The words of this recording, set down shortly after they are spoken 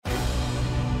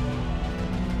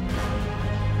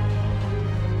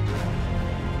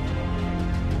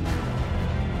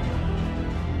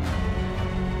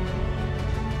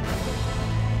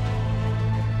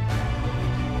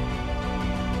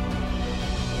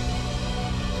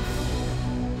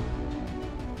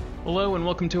Hello and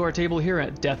welcome to our table here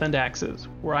at Death and Axes,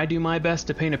 where I do my best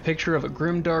to paint a picture of a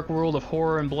grim dark world of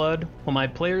horror and blood, while my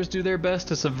players do their best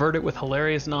to subvert it with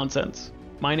hilarious nonsense.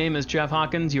 My name is Jeff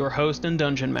Hawkins, your host and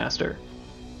dungeon master.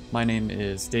 My name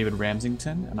is David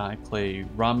Ramsington, and I play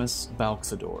Ramus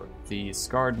Balxador, the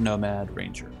Scarred Nomad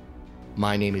Ranger.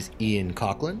 My name is Ian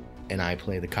Coughlin, and I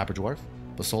play the Copper Dwarf,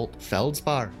 Basalt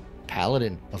Feldspar,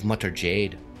 Paladin of Mutter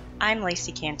Jade. I'm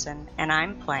Lacey Canton, and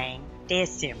I'm playing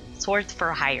Deasum, Swords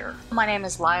for Hire. My name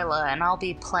is Lila, and I'll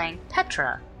be playing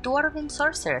Petra, Dwarven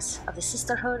Sorceress of the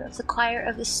Sisterhood of the Choir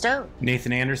of the Stone.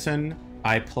 Nathan Anderson,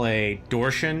 I play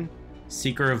Dorshan,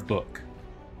 Seeker of Book.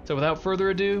 So without further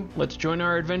ado, let's join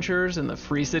our adventurers in the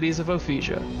free cities of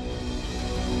Ophesia.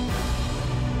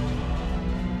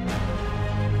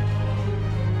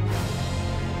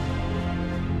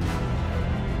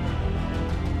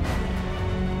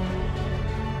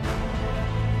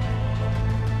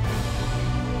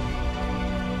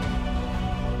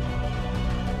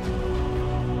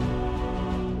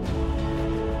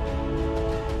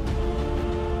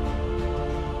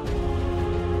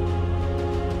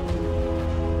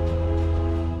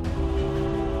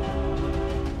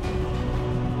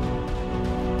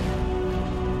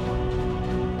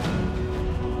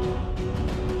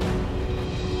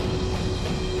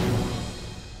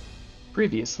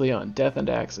 Previously on Death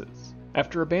and Axes.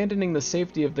 After abandoning the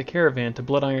safety of the caravan to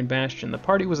Bloodiron Bastion, the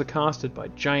party was accosted by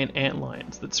giant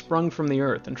antlions that sprung from the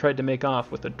earth and tried to make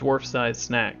off with a dwarf-sized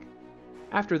snack.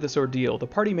 After this ordeal, the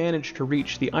party managed to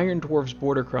reach the Iron Dwarves'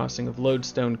 border crossing of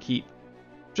Lodestone Keep.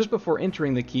 Just before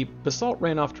entering the keep, Basalt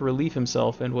ran off to relieve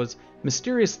himself and was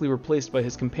mysteriously replaced by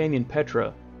his companion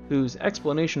Petra, whose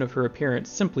explanation of her appearance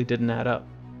simply didn't add up.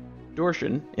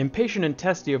 Dorshan, impatient and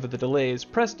testy over the delays,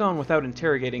 pressed on without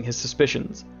interrogating his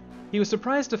suspicions. He was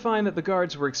surprised to find that the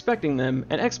guards were expecting them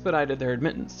and expedited their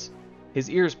admittance. His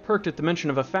ears perked at the mention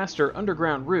of a faster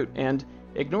underground route and,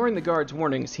 ignoring the guards'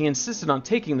 warnings, he insisted on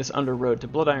taking this underroad to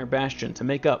Bloodiron Bastion to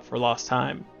make up for lost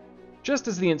time. Just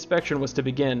as the inspection was to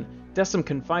begin, Deasum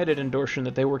confided in Dorshan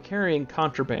that they were carrying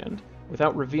contraband,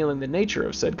 without revealing the nature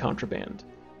of said contraband.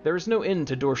 There is no end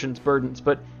to Dorshan's burdens,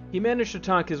 but he managed to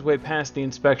talk his way past the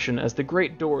inspection as the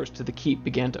great doors to the keep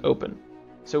began to open.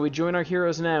 So we join our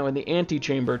heroes now in the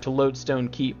antechamber to Lodestone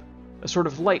Keep, a sort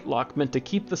of light lock meant to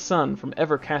keep the sun from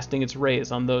ever casting its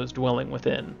rays on those dwelling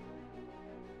within.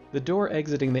 The door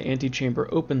exiting the antechamber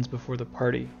opens before the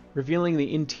party, revealing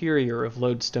the interior of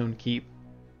Lodestone Keep.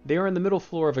 They are in the middle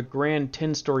floor of a grand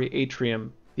 10-story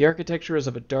atrium. The architecture is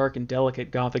of a dark and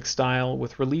delicate Gothic style,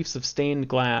 with reliefs of stained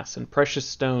glass and precious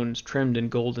stones trimmed in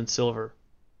gold and silver.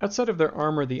 Outside of their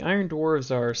armor, the Iron Dwarves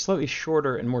are slightly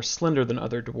shorter and more slender than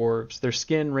other dwarves, their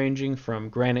skin ranging from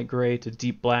granite gray to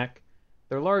deep black.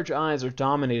 Their large eyes are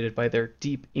dominated by their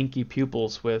deep, inky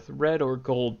pupils, with red or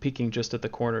gold peeking just at the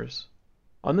corners.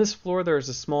 On this floor there is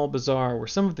a small bazaar where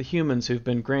some of the humans who've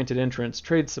been granted entrance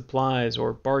trade supplies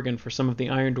or bargain for some of the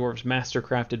Iron Dwarves'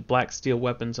 master-crafted black steel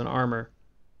weapons and armor.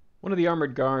 One of the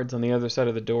armored guards on the other side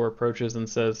of the door approaches and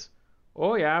says,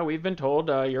 "Oh yeah, we've been told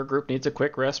your group needs a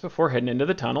quick rest before heading into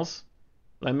the tunnels.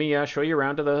 Let me show you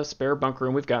around to the spare bunk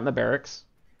room we've got in the barracks."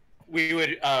 We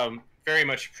would very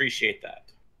much appreciate that.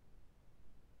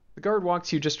 The guard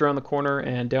walks you just around the corner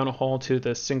and down a hall to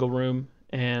the single room,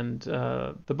 and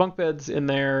the bunk beds in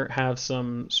there have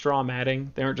some straw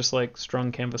matting. They aren't just like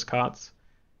strung canvas cots.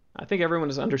 I think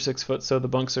everyone is under 6 foot, so the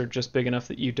bunks are just big enough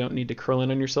that you don't need to curl in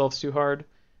on yourselves too hard.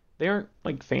 They aren't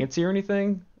like fancy or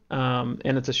anything, and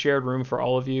it's a shared room for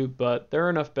all of you, but there are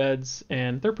enough beds,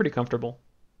 and they're pretty comfortable.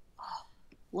 Oh,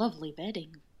 lovely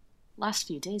bedding. Last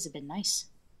few days have been nice.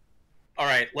 All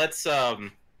right, let's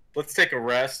take a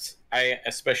rest. I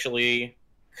especially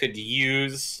could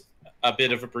use a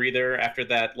bit of a breather after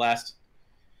that last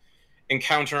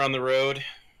encounter on the road.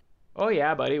 Oh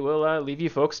yeah, buddy, we'll leave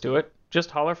you folks to it. Just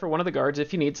holler for one of the guards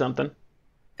if you need something.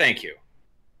 Thank you.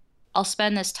 I'll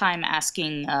spend this time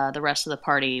asking the rest of the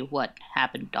party what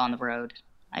happened on the road.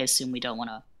 I assume we don't want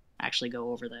to actually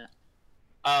go over that.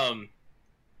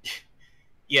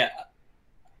 Yeah.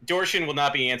 Dorshan will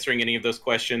not be answering any of those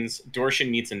questions.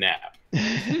 Dorshan needs a nap.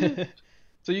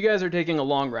 So you guys are taking a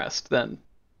long rest, then?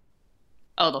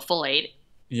 Oh, the full 8?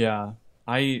 Yeah,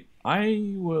 I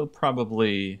will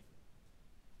probably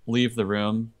leave the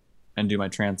room and do my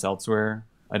trance elsewhere.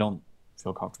 I don't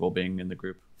feel comfortable being in the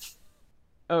group.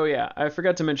 Oh yeah, I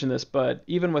forgot to mention this, but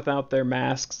even without their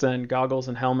masks and goggles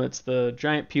and helmets, the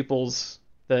giant pupils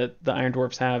that the Iron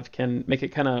Dwarfs have can make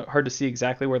it kind of hard to see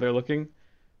exactly where they're looking.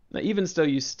 Now, even still,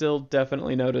 you still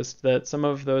definitely noticed that some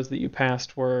of those that you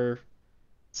passed were...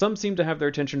 Some seemed to have their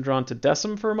attention drawn to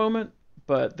Deasum for a moment,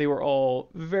 but they were all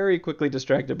very quickly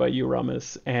distracted by you,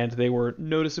 Ramus, and they were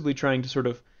noticeably trying to sort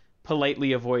of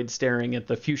politely avoid staring at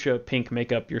the fuchsia pink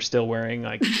makeup you're still wearing,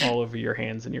 like all over your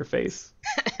hands and your face.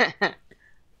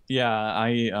 Yeah,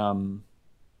 I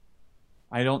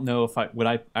don't know if I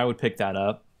would pick that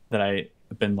up, that I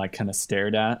have been like kind of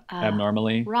stared at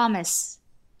abnormally. Ramus,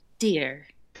 dear.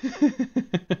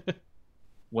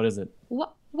 What is it?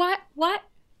 What?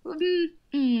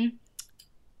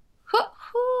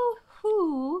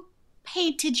 Who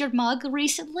painted your mug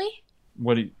recently?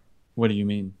 What do you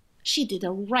mean? She did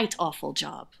a right awful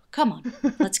job. Come on,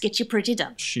 let's get you prettied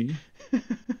up. She?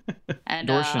 And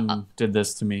Dorshan did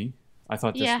this to me. I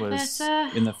thought this yeah, was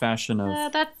that's, in the fashion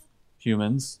of that's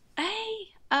humans.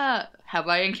 have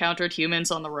I encountered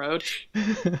humans on the road?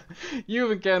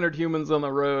 You've encountered humans on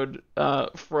the road,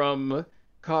 from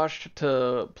Kosh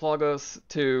to Plagos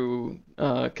to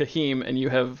Kahim, and you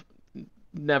have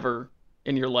never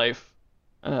in your life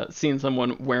seen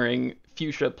someone wearing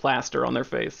fuchsia plaster on their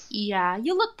face. Yeah,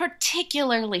 you look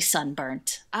particularly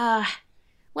sunburnt.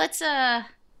 Let's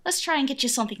try and get you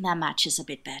something that matches a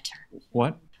bit better.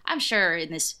 What? I'm sure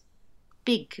in this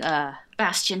big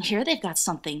bastion here they've got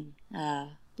something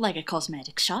like a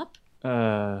cosmetic shop.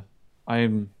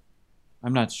 I'm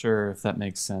not sure if that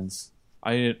makes sense.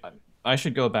 I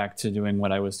should go back to doing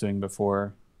what I was doing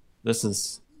before. This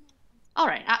is... All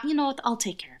right, you know what? I'll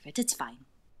take care of it. It's fine.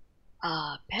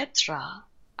 Petra,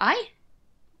 I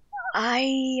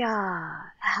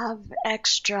have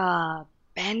extra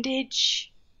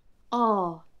bandage.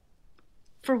 Oh,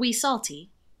 for wee salty.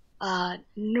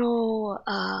 No,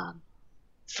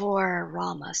 for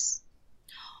Ramus.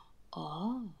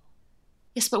 Oh,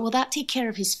 yes, but will that take care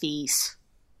of his fees?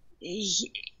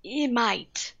 He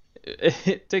might.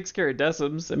 It takes care of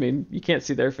Decim's. I mean, you can't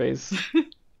see their face.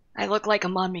 I look like a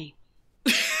mummy.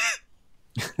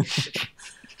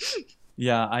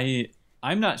 Yeah,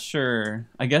 I'm not sure.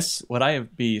 I guess would I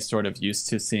be sort of used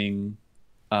to seeing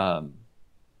that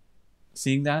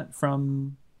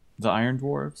from the Iron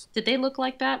Dwarves? Did they look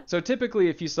like that? So typically,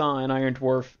 if you saw an Iron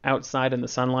Dwarf outside in the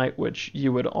sunlight, which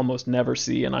you would almost never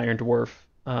see an Iron Dwarf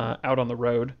out on the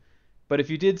road, but if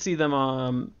you did see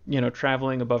them,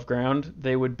 traveling above ground,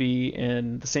 they would be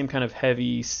in the same kind of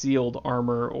heavy sealed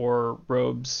armor or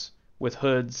robes with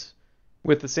hoods,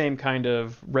 with the same kind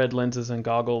of red lenses and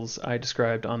goggles I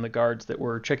described on the guards that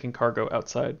were checking cargo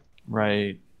outside.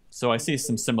 Right. So I see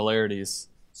some similarities.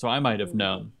 So I might have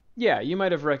known. Yeah, you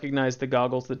might have recognized the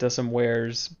goggles that Decim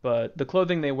wears, but the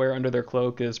clothing they wear under their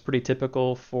cloak is pretty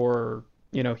typical for,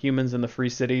 humans in the free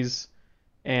cities,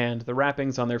 and the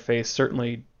wrappings on their face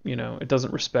certainly, it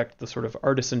doesn't respect the sort of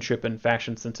artisanship and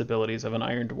fashion sensibilities of an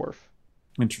Iron Dwarf.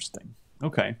 Interesting.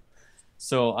 Okay.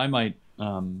 So I might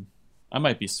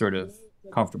be sort of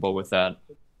comfortable with that.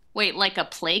 Wait, like a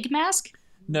plague mask?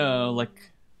 No,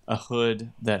 like a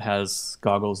hood that has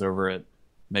goggles over it,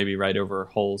 maybe right over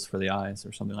holes for the eyes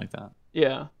or something like that.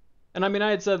 Yeah. And I mean,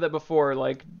 I had said that before,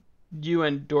 like, you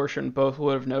and Dorshan both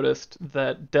would have noticed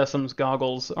that Decim's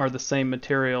goggles are the same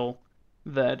material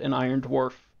that an Iron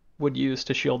Dwarf would use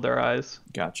to shield their eyes.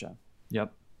 Gotcha.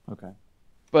 Yep. Okay.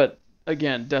 But,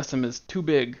 again, Decim is too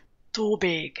big. Too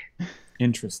big.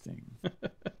 Interesting.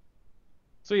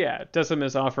 So yeah, Decim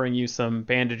is offering you some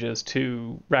bandages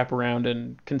to wrap around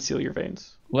and conceal your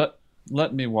veins.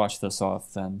 Let me wash this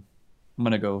off then. I'm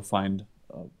gonna go find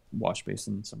a wash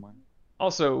basin somewhere.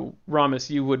 Also, Ramus,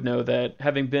 you would know that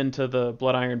having been to the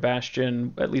Blood Iron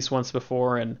Bastion at least once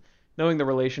before and knowing the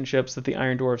relationships that the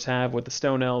Iron Dwarves have with the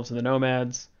Stone Elves and the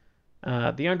Nomads,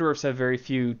 the Iron Dwarves have very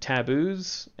few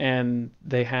taboos, and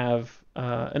they have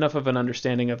enough of an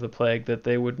understanding of the plague that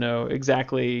they would know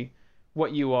exactly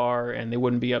what you are, and they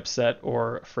wouldn't be upset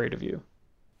or afraid of you.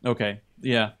 Okay,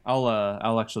 yeah,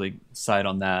 I'll actually side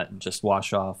on that and just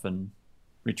wash off and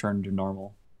return to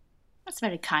normal. That's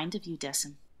very kind of you,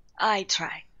 Decim. I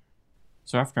try.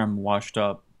 So after I'm washed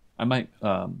up, I might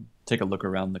take a look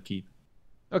around the keep.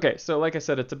 Okay, so like I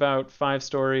said, it's about 5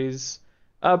 stories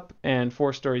up and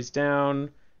 4 stories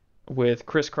down, with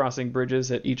crisscrossing bridges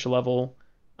at each level.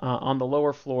 On the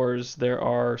lower floors, there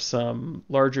are some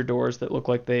larger doors that look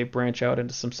like they branch out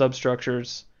into some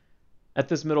substructures. At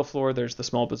this middle floor, there's the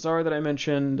small bazaar that I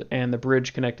mentioned, and the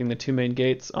bridge connecting the 2 main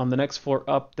gates. On the next floor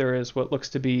up, there is what looks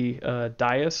to be a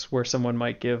dais where someone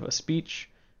might give a speech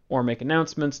or make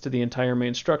announcements to the entire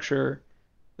main structure.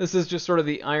 This is just sort of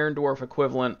the Iron Dwarf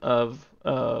equivalent of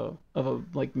a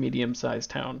like medium-sized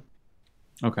town.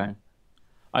 Okay.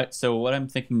 So what I'm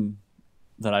thinking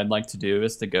that I'd like to do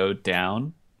is to go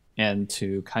down and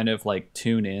to kind of like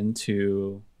tune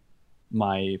into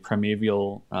my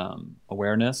primeval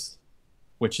awareness,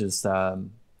 which is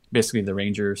basically the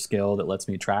ranger skill that lets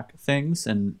me track things,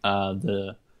 and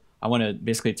I want to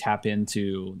basically tap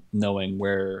into knowing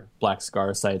where black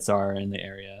scar sites are in the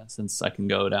area, since I can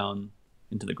go down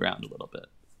into the ground a little bit.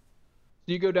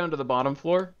 Do you go down to the bottom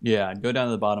floor? Yeah, I'd go down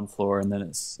to the bottom floor, and then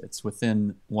it's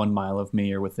within 1 mile of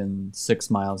me, or within 6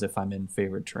 miles if I'm in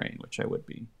favored terrain, which I would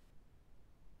be.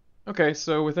 Okay,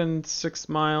 so within 6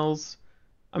 miles,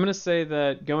 I'm going to say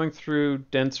that going through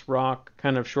dense rock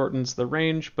kind of shortens the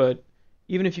range, but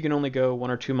even if you can only go 1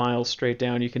 or 2 miles straight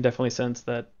down, you can definitely sense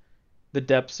that the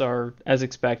depths are, as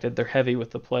expected, they're heavy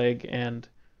with the plague, and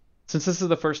since this is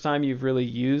the first time you've really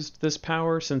used this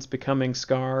power since becoming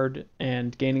scarred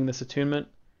and gaining this attunement,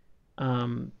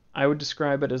 I would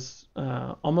describe it as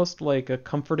almost like a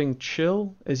comforting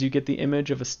chill as you get the image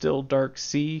of a still dark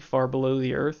sea far below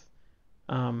the earth.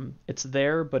 It's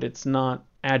there, but it's not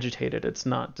agitated, it's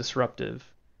not disruptive.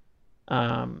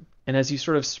 And as you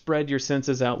sort of spread your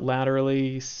senses out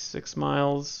laterally 6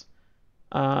 miles,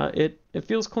 it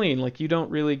feels clean. Like you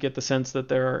don't really get the sense that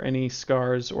there are any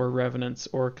scars or revenants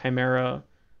or chimera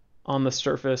on the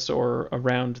surface or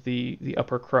around the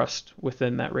upper crust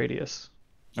within that radius.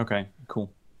 Okay,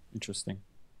 cool. Interesting.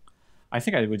 I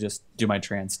think I would just do my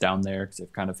trance down there because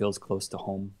it kind of feels close to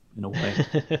home in a way.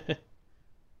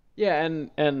 Yeah,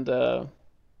 and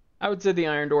I would say the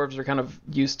Iron Dwarves are kind of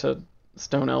used to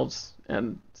Stone Elves,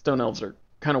 and Stone Elves are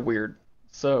kind of weird.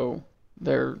 So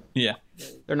they're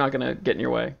not gonna get in your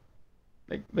way.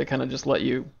 They kind of just let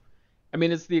you. I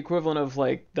mean, it's the equivalent of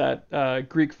like that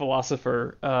Greek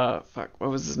philosopher. What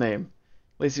was his name?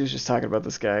 Lacey was just talking about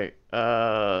this guy.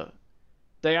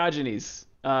 Diogenes.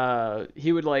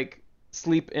 He would like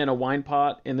sleep in a wine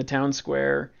pot in the town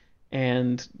square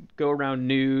and go around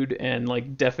nude and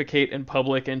like defecate in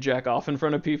public and jack off in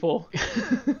front of people.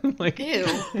 Like, Ew.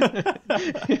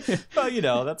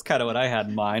 Well, that's kind of what I had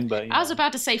in mind, but I was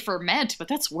about to say ferment, but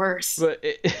that's worse.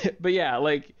 But yeah,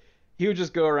 like he would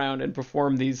just go around and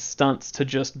perform these stunts to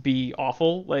just be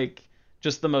awful, like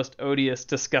just the most odious,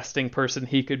 disgusting person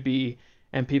he could be,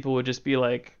 and people would just be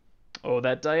like, "Oh,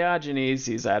 that Diogenes,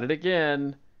 he's at it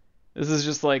again." This is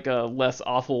just like a less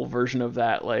awful version of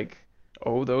that, like,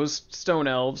 "Oh, those stone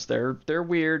elves, they're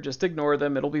weird, just ignore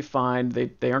them, it'll be fine.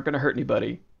 They aren't going to hurt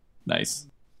anybody." nice.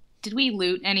 Did we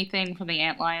loot anything from the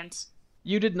antlions?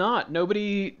 You did not.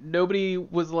 Nobody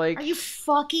was like, Are you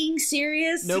fucking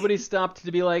serious? nobody stopped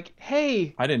to be like,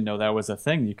 "Hey." I didn't know that was a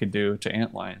thing you could do to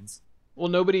antlions. Well,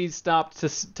 nobody stopped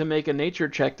to make a nature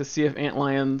check to see if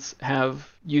antlions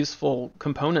have useful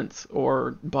components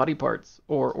or body parts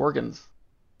or organs.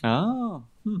 Oh,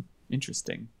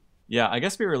 interesting. Yeah, I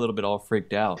guess we were a little bit all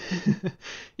freaked out.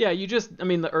 Yeah,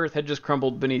 the earth had just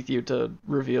crumbled beneath you to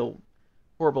reveal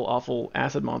horrible, awful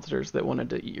acid monsters that wanted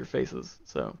to eat your faces.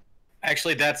 So,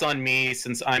 Actually, that's on me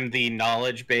since I'm the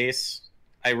knowledge base.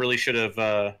 I really should have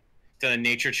done a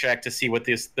nature check to see what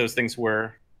those things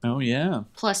were. Oh, yeah.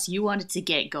 Plus, you wanted to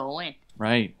get going.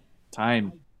 Right.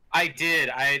 Time. I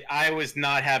did. I was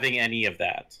not having any of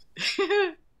that.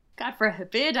 God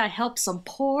forbid I help some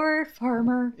poor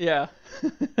farmer. yeah.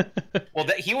 Well,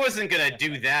 he wasn't going to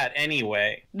do that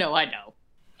anyway. No, I know.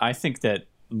 I think that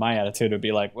my attitude would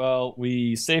be like, well,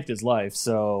 we saved his life,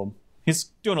 so he's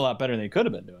doing a lot better than he could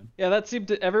have been doing. Yeah, that seemed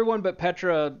to everyone but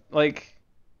Petra, like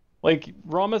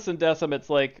Ramus and Decim, it's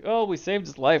like, "Oh, we saved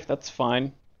his life, that's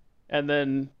fine." And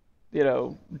then,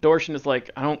 Dorshan is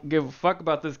like, "I don't give a fuck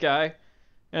about this guy."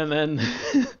 And then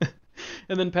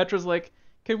and then Petra's like,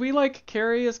 "Could we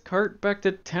carry his cart back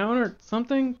to town or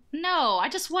something?" No, I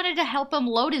just wanted to help him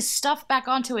load his stuff back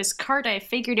onto his cart. I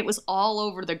figured it was all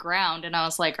over the ground, and I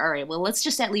was like, all right, well, let's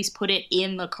just at least put it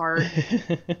in the cart.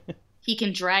 He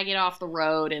can drag it off the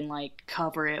road and,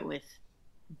 cover it with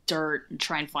dirt and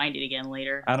try and find it again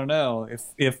later. I don't know.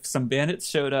 If some bandits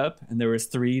showed up and there was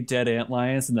 3 dead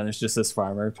antlions and then there's just this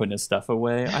farmer putting his stuff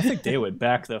away, I think they would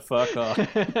back the fuck off.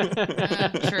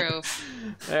 True.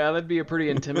 Yeah, that'd be a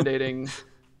pretty intimidating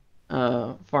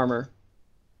farmer.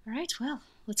 All right, well,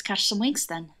 let's catch some winks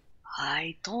then.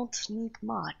 I don't need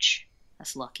much.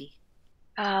 That's lucky.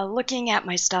 Looking at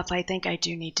my stuff, I think I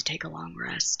do need to take a long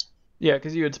rest. Yeah,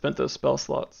 because you had spent those spell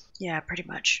slots. Yeah, pretty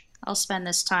much. I'll spend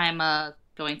this time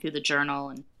going through the journal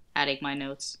and adding my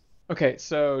notes. Okay,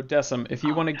 so Decim, if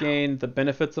you want to gain the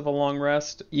benefits of a long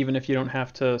rest, even if you don't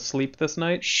have to sleep this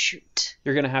night, Shoot.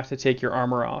 you're going to have to take your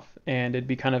armor off, and it'd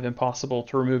be kind of impossible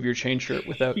to remove your chain shirt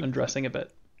without undressing a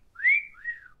bit.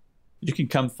 You can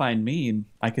come find me and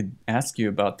I could ask you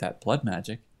about that blood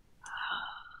magic.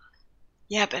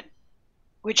 Yeah, but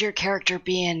would your character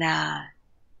be in a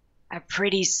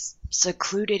pretty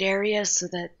secluded area so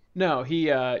that... No,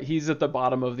 he's at the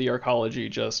bottom of the arcology,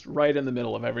 just right in the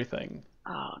middle of everything.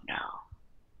 Oh, no.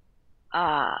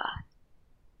 Can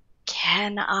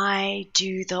I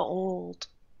do the old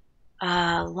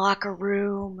locker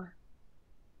room?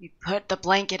 You put the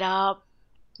blanket up,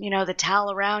 the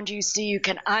towel around you so you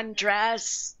can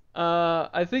undress.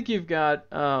 I think you've got,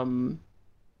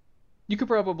 you could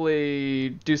probably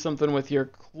do something with your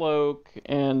cloak,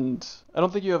 and I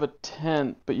don't think you have a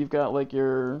tent, but you've got like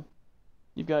I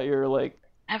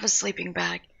have a sleeping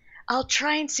bag. I'll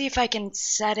try and see if I can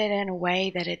set it in a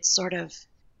way that it sort of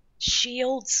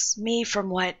shields me from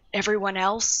what everyone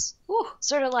else. Ooh.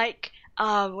 Sort of like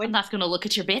when I'm not gonna look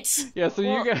at your bits. Yeah, so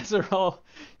you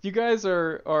guys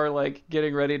are like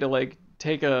getting ready to like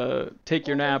take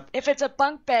your nap. If it's a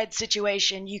bunk bed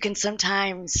situation, you can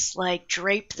sometimes like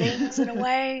drape things in a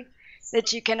way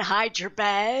that you can hide your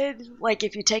bed. Like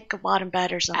if you take a bottom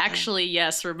bed or something. Actually,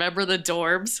 yes. Remember the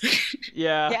dorms?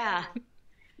 Yeah. Yeah.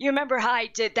 You remember how I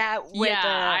did that with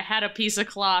I had a piece of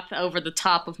cloth over the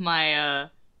top of my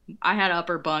I had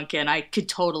upper bunk and I could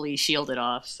totally shield it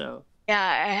off, so. Yeah,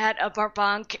 I had upper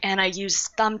bunk and I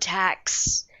used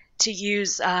thumbtacks to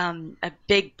use a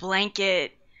big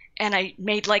blanket, and I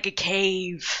made like a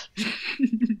cave.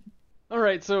 All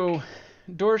right, so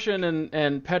Dorshan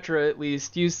and Petra, at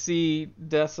least, you see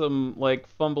Decim like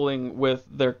fumbling with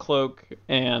their cloak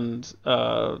and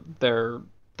the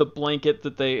blanket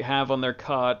that they have on their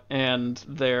cot and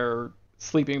their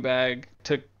sleeping bag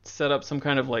to set up some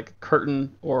kind of like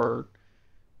curtain or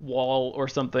wall or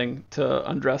something to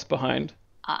undress behind.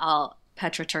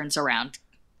 Petra turns around.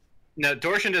 No,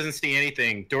 Dorshan doesn't see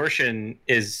anything. Dorshan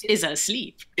is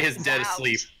asleep. Is dead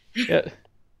asleep. Yeah.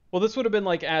 Well, this would have been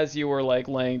like as you were like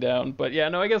laying down, but yeah,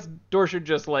 no, I guess Dorshan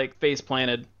just like face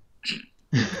planted.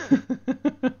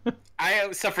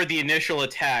 I suffered the initial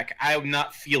attack. I'm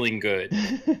not feeling good.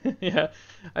 Yeah,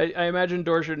 I imagine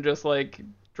Dorshan just like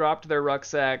dropped their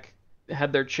rucksack,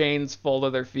 had their chains fall to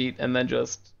their feet, and then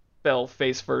just fell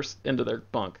face first into their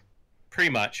bunk. Pretty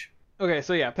much. Okay,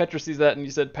 so yeah, Petra sees that, and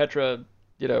you said Petra,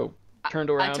 turned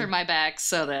around. I turned my back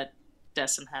so that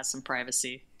Decim has some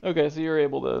privacy. Okay, so you're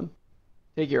able to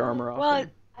take your armor off and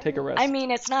take a rest. I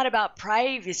mean, it's not about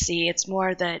privacy. It's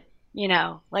more that,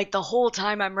 like the whole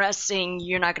time I'm resting,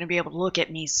 you're not going to be able to look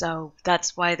at me. So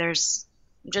that's why I'm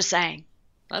just saying.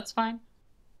 That's fine.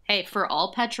 Hey, for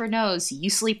all Petra knows, you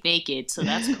sleep naked, so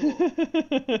that's cool.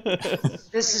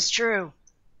 This is true.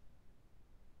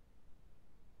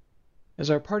 As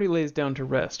our party lays down to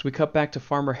rest, we cut back to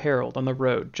Farmer Harold on the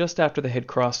road just after they had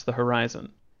crossed the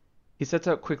horizon. He sets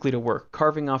out quickly to work,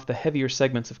 carving off the heavier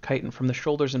segments of chitin from the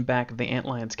shoulders and back of the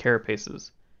antlion's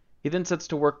carapaces. He then sets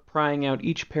to work prying out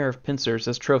each pair of pincers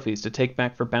as trophies to take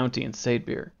back for bounty and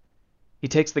Saidbeer. He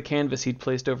takes the canvas he'd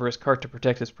placed over his cart to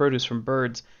protect his produce from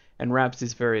birds and wraps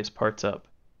these various parts up.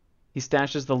 He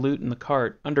stashes the loot in the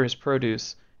cart under his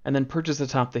produce and then perches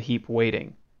atop the heap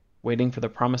waiting for the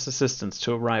promised assistance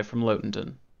to arrive from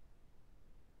Lotendon.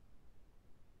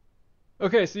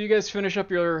 Okay, so you guys finish up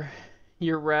your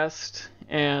rest,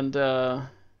 and I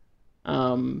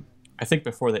think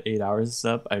before the 8 hours is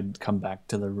up, I'd come back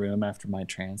to the room after my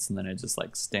trance, and then I'd just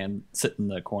like sit in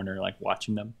the corner, like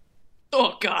watching them.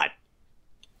 Oh God!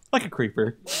 Like a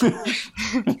creeper.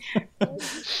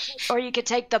 Or you could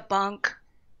take the bunk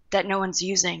that no one's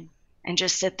using and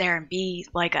just sit there and be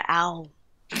like an owl.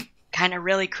 Kind of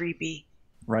really creepy.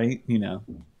 Right?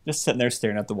 Just sitting there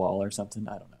staring at the wall or something.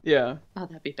 I don't know. Yeah. Oh,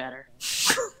 that'd be better.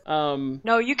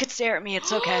 No, you could stare at me.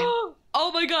 It's okay.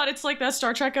 Oh my God, it's like that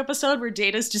Star Trek episode where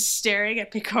Data's just staring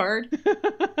at Picard.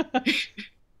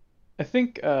 I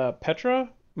think Petra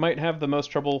might have the most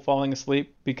trouble falling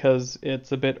asleep because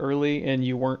it's a bit early and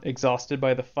you weren't exhausted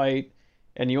by the fight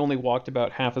and you only walked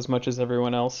about half as much as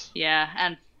everyone else. Yeah,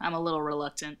 and I'm a little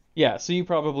reluctant. Yeah, so you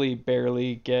probably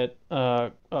barely get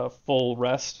a full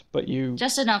rest, but you...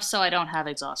 Just enough so I don't have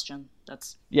exhaustion.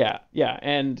 That's... Yeah,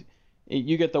 and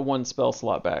you get the one spell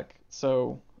slot back.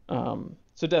 So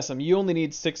Decim, you only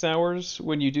need 6 hours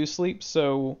when you do sleep,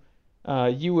 so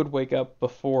you would wake up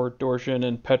before Dorshan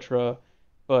and Petra,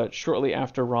 but shortly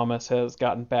after Ramus has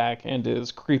gotten back and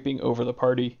is creeping over the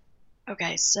party.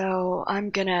 Okay, so I'm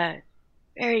gonna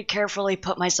very carefully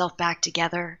put myself back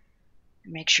together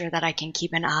and make sure that I can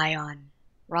keep an eye on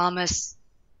Ramus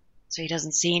so he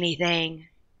doesn't see anything.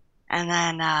 And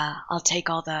then I'll take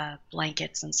all the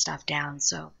blankets and stuff down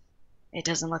so it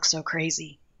doesn't look so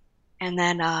crazy. And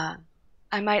then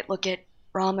I might look at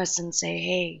Ramus and say,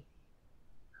 hey,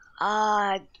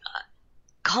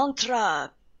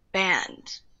 contraband,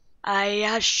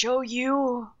 I show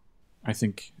you. I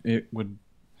think it would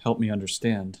help me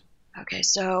understand. Okay,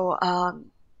 so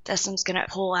Decim's gonna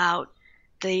pull out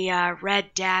the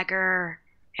red dagger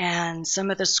and some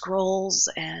of the scrolls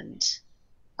and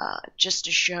just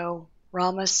to show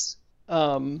Ramos.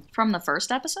 From the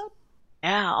first episode?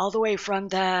 Yeah, all the way from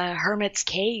the Hermit's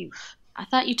Cave. I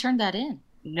thought you turned that in.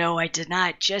 No, I did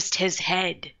not. Just his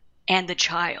head and the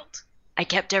child. I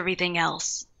kept everything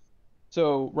else.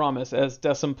 So, Ramus, as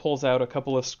Decim pulls out a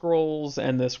couple of scrolls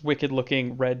and this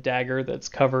wicked-looking red dagger that's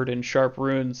covered in sharp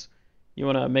runes, you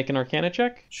want to make an Arcana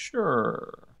check?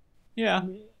 Sure. Yeah,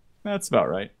 that's about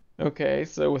right. Okay,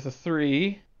 so with a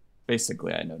 3...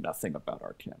 Basically, I know nothing about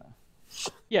Arcana.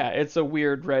 Yeah, it's a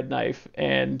weird red knife,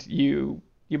 and you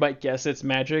might guess it's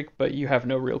magic, but you have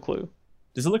no real clue.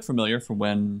 Does it look familiar from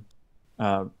when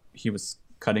he was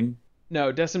cutting?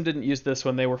 No, Decim didn't use this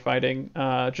when they were fighting,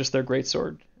 just their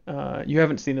greatsword. You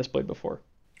haven't seen this blade before.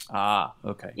 Ah,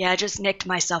 okay. Yeah, I just nicked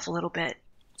myself a little bit.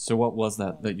 So what was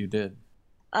that you did?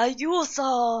 You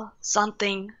saw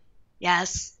something.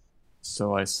 Yes.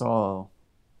 So I saw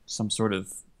some sort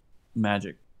of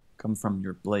magic come from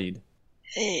your blade.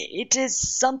 It is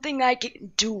something I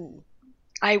can do.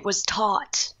 I was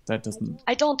taught. That doesn't...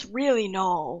 I don't really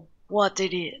know what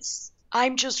it is.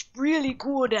 I'm just really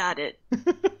good at it.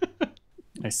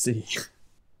 I see.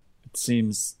 It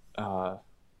seems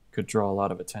could draw a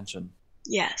lot of attention.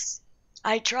 Yes.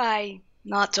 I try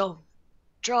not to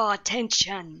draw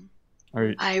attention.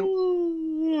 Morning,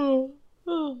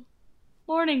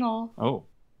 all. Oh.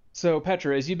 So,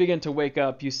 Petra, as you begin to wake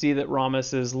up, you see that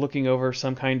Ramus is looking over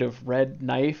some kind of red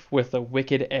knife with a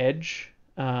wicked edge,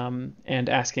 and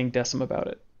asking Decim about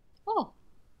it. Oh.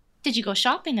 Did you go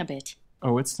shopping a bit?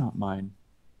 Oh, it's not mine.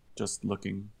 Just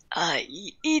looking.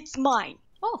 It's mine.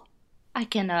 Oh. I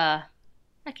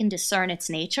can discern its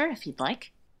nature if you'd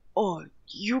like. Oh,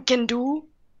 you can do?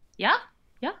 Yeah?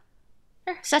 Yeah.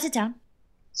 Here, set it down.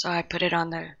 So I put it on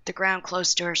the ground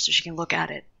close to her so she can look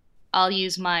at it. I'll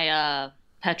use my,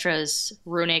 Petra's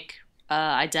runic,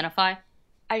 identify.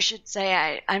 I should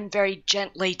say I'm very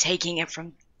gently taking it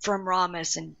from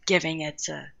Ramus and giving it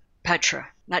to Petra.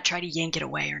 Not try to yank it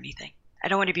away or anything. I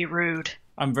don't want to be rude.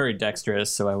 I'm very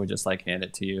dexterous, so I would just hand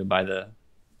it to you by the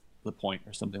point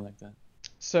or something like that.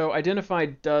 So, identify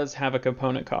does have a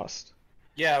component cost.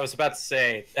 Yeah, I was about to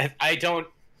say, I don't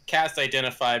cast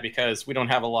Identify because we don't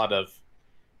have a lot of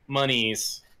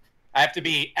monies. I have to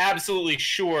be absolutely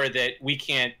sure that we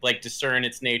can't, discern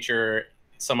its nature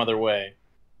some other way.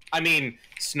 I mean,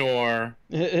 snore.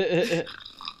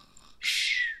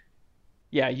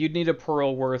 Yeah, you'd need a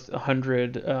pearl worth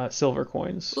 100 silver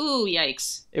coins. Ooh,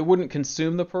 yikes. It wouldn't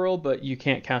consume the pearl, but you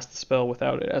can't cast the spell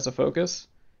without it as a focus.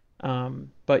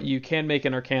 But you can make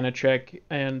an Arcana check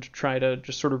and try to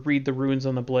just sort of read the runes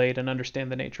on the blade and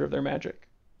understand the nature of their magic.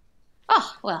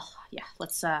 Oh, well, yeah,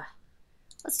 let's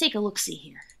take a look-see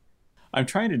here. I'm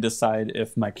trying to decide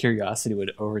if my curiosity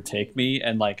would overtake me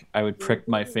and, I would prick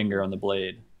my finger on the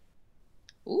blade.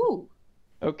 Ooh.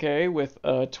 Okay, with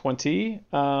 20.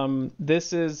 This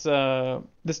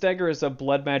dagger is a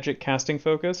blood magic casting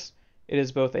focus. It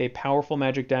is both a powerful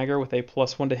magic dagger with a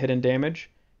 +1 to hit and damage.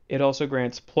 It also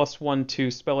grants +1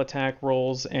 to spell attack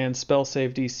rolls and spell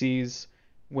save DCs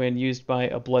when used by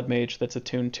a blood mage that's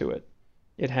attuned to it.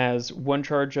 It has 1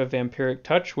 charge of Vampiric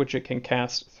Touch, which it can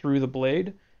cast through the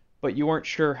blade, but you aren't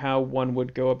sure how one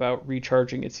would go about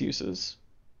recharging its uses.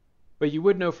 But you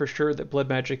would know for sure that blood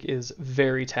magic is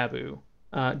very taboo.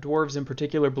 Dwarves in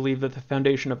particular believe that the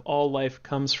foundation of all life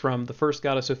comes from the first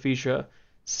goddess Ophidia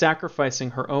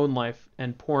sacrificing her own life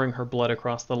and pouring her blood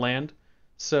across the land.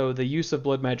 So the use of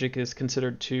blood magic is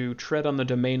considered to tread on the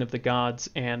domain of the gods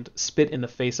and spit in the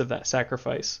face of that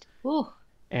sacrifice. Ooh.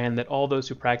 And that all those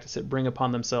who practice it bring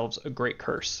upon themselves a great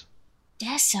curse.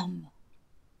 Decim,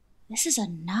 this is a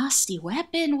nasty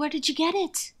weapon. Where did you get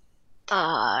it?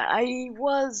 I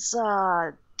was,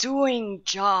 doing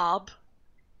job.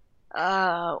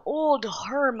 Old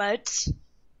hermit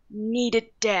needed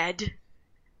dead.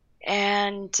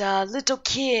 And, little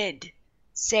kid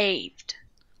saved.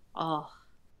 Oh.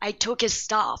 I took his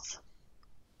stuff.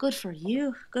 Good for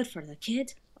you. Good for the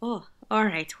kid. Oh, all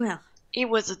right, well. It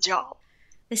was a job.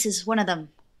 This is one of them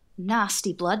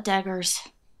nasty blood daggers.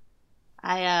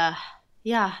 Yeah,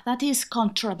 that is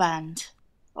contraband.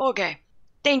 Okay.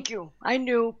 Thank you. I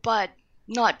knew, but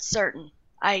not certain.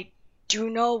 I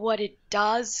do know what it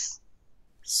does.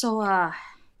 So,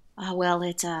 well,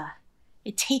 it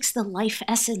takes the life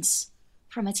essence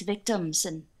from its victims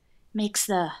and makes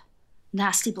the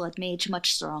nasty blood mage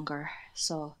much stronger.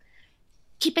 So,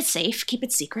 keep it safe, keep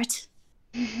it secret.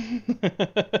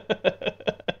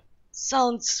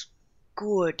 Sounds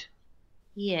good.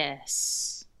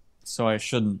 Yes. So I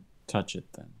shouldn't touch it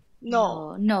then?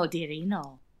 No, dearie,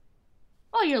 no.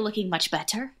 Oh, you're looking much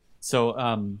better.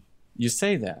 So, you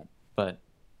say that, but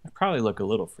I probably look a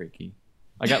little freaky.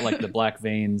 I got the black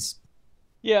veins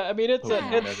Yeah, I mean it's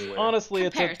Pokemon it's everywhere.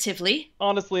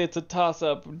 honestly it's a toss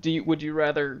up. Would you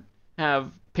rather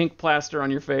have pink plaster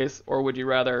on your face, or would you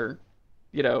rather,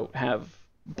 have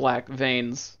black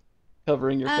veins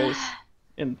covering your face?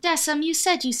 Decim, you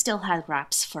said you still had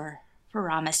wraps for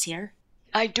Ramus here.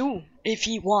 I do, if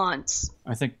he wants.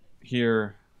 I think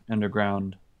here,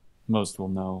 underground, most will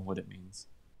know what it means.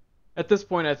 At this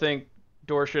point, I think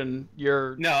Dorshan,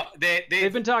 No,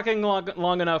 they've been talking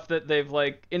long enough that they've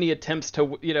like any attempts to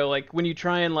like when you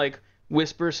try and like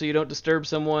whisper so you don't disturb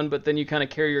someone, but then you kind of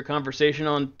carry your conversation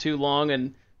on too long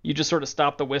and you just sort of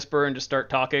stop the whisper and just start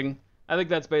talking. I think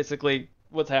that's basically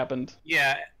what's happened.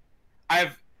 Yeah,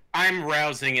 I'm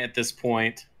rousing at this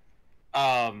point,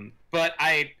 but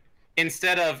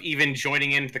instead of even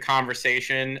joining into the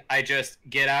conversation, I just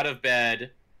get out of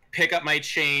bed, pick up my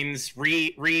chains,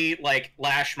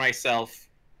 lash myself,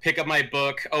 pick up my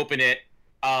book, open it,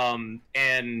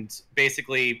 and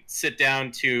basically sit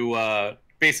down to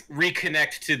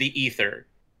reconnect to the ether.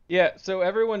 Yeah, so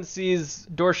everyone sees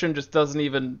Dorshan just doesn't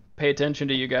even pay attention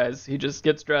to you guys. He just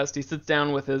gets dressed, he sits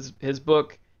down with his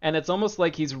book, and it's almost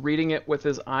like he's reading it with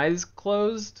his eyes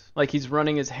closed, like he's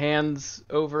running his hands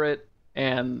over it,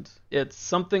 and it's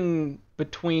something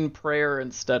between prayer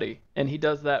and study. And he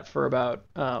does that for about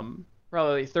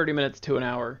probably 30 minutes to an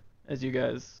hour as you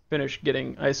guys finish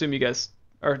getting... I assume you guys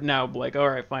are now like, all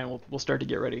right, fine, we'll start to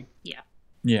get ready. Yeah.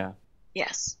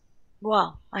 Yes.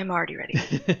 Well, I'm already ready.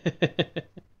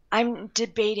 I'm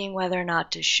debating whether or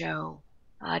not to show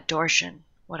Dorshan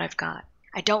what I've got.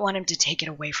 I don't want him to take it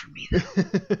away from me, though.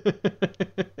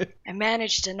 I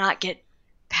managed to not get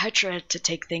Petra to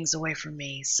take things away from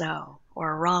me,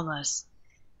 or Ramos.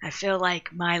 I feel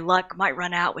like my luck might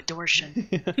run out with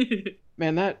Dorshan.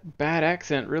 Man, that bad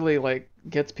accent really,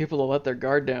 gets people to let their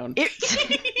guard down.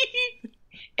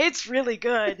 It's really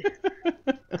good.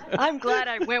 I'm glad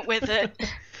I went with it.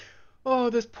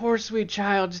 Oh, this poor sweet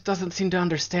child just doesn't seem to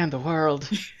understand the world.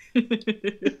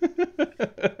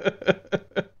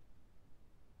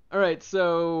 All right,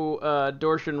 so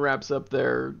Dorshan wraps up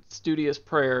their studious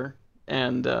prayer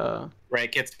and...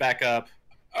 Right, gets back up.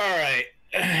 All right.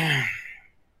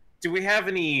 Do we have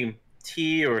any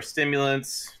tea or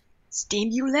stimulants?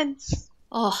 Stimulants?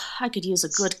 Oh, I could use a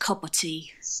good cup of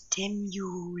tea.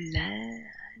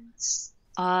 Stimulants?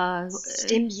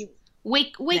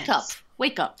 Wake up.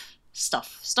 Wake up.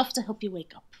 Stuff to help you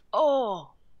wake up.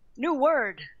 Oh, new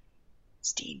word.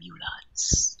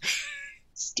 Stimulants.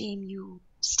 Stimulants.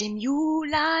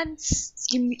 Stimulants.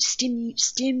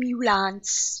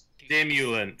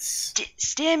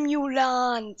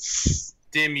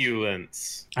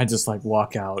 Stimulants. I just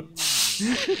walk out.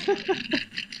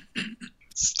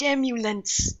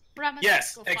 Stimulants.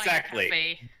 Yes,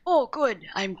 exactly. Oh, good.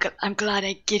 I'm glad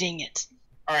I'm getting it.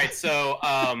 All right, so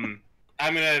I'm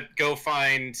gonna go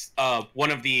find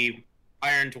one of the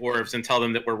Iron Dwarves and tell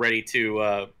them that we're ready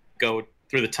to go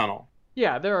through the tunnel.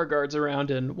 Yeah, there are guards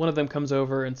around, and one of them comes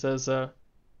over and says,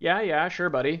 yeah, sure,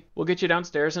 buddy. We'll get you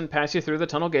downstairs and pass you through the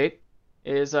tunnel gate.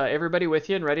 Is everybody with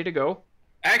you and ready to go?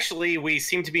 Actually, we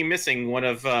seem to be missing one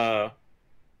of my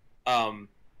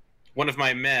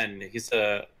men. He's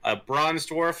a bronze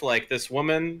dwarf like this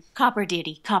woman. Copper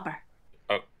deity, Copper.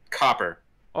 Oh, Copper.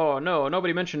 Oh, no,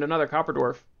 nobody mentioned another copper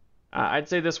dwarf. I'd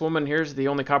say this woman here's the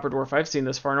only copper dwarf I've seen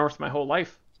this far north my whole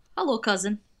life. Hello,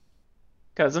 cousin.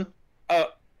 Cousin? Oh,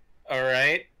 all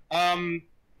right.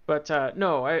 But,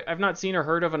 no, I've not seen or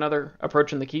heard of another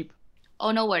approaching the keep.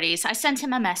 Oh, no worries. I sent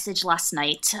him a message last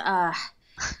night.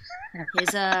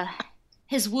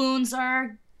 His wounds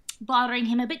are bothering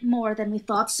him a bit more than we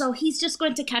thought, so he's just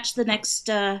going to catch the next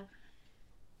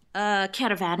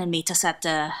caravan and meet us at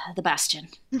the bastion.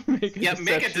 Make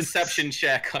a deception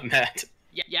check on that.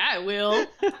 Yeah, I will.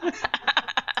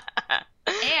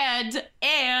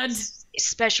 and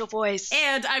special voice.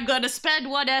 And I'm gonna spend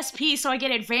 1 SP so I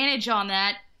get advantage on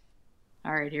that.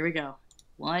 All right, here we go.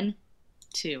 1,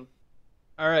 2.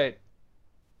 All right.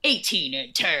 18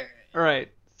 and 10. All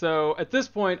right. So at this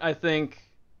point, I think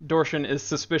Dorshan is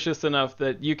suspicious enough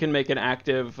that you can make an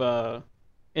active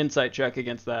insight check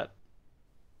against that.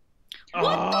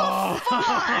 What the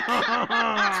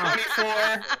fuck?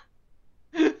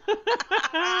 24.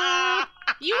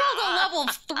 You rolled a level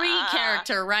 3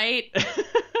 character, right?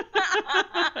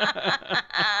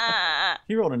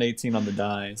 He rolled an 18 on the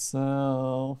die,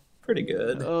 so pretty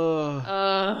good.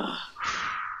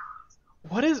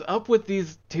 What is up with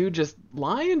these two just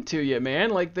lying to you,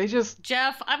 man? They just...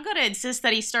 Jeff, I'm gonna insist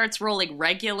that he starts rolling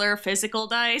regular physical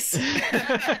dice.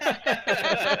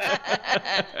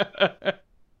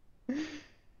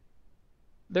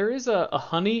 There is a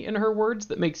honey in her words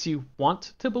that makes you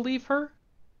want to believe her.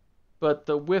 but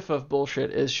the whiff of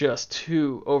bullshit is just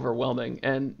too overwhelming,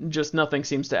 and just nothing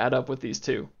seems to add up with these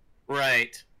two.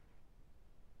 Right.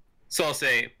 So I'll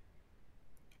say,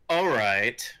 all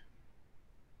right.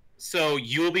 So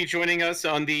you will be joining us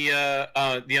on the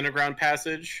underground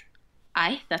passage,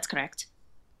 Aye, that's correct.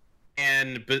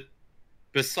 and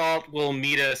Basalt will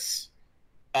meet us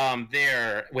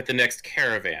there with the next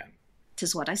caravan.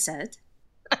 'Tis what I said.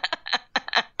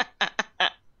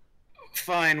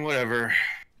 Fine, whatever.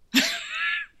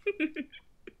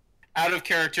 Out of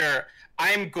character,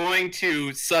 I'm going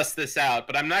to suss this out,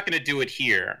 but I'm not going to do it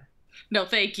here. No,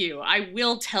 thank you. I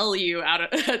will tell you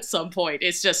at some point.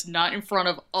 It's just not in front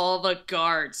of all the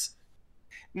guards.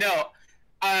 No,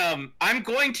 I'm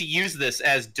going to use this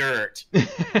as dirt.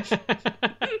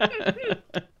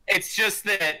 It's just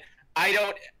that I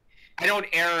don't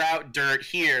air out dirt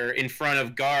here in front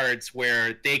of guards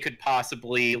where they could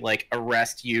possibly like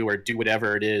arrest you or do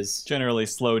whatever it is. Generally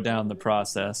slow down the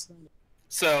process.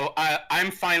 So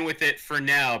I'm fine with it for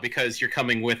now because you're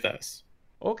coming with us.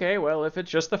 Okay, well, if it's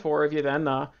just the four of you, then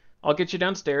I'll get you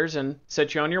downstairs and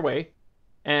set you on your way.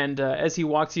 And as he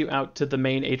walks you out to the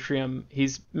main atrium,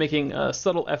 he's making a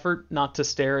subtle effort not to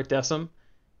stare at Decim.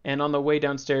 And on the way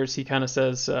downstairs, he kind of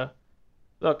says,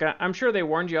 look, I'm sure they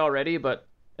warned you already, but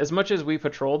as much as we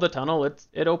patrol the tunnel,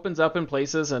 it opens up in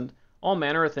places and all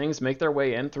manner of things make their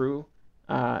way in through.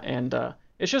 And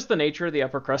it's just the nature of the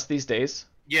upper crust these days.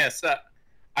 Yes,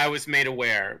 I was made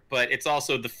aware, but it's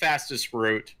also the fastest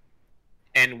route,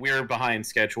 and we're behind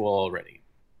schedule already.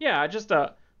 Yeah, just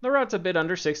the route's a bit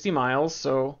under 60 miles,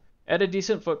 so at a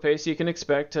decent foot pace you can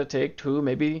expect to take 2,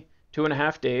 maybe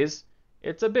 2.5 days.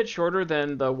 It's a bit shorter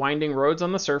than the winding roads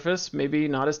on the surface, maybe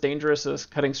not as dangerous as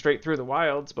cutting straight through the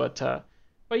wilds, but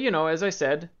you know, as I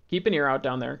said, keep an ear out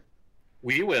down there.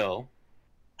 We will.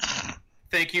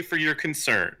 Thank you for your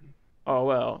concern. Oh,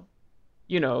 well,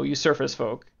 you know, you surface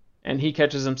folk. And he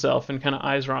catches himself and kind of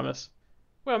eyes Ramus.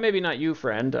 Well, maybe not you,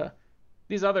 friend.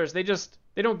 These others, they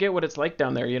don't get what it's like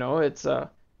down there, you know? It's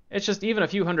just even a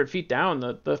few hundred feet down,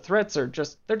 the threats are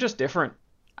they're just different.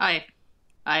 Aye.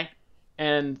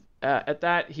 And at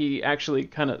that, he actually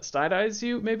kind of side-eyes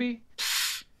you, maybe?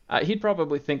 He'd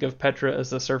probably think of Petra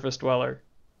as a surface dweller.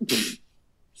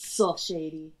 So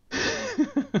shady.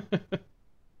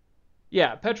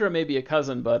 Yeah, Petra may be a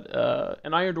cousin, but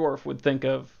an Iron Dwarf would think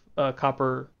of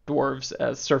copper dwarves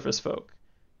as surface folk.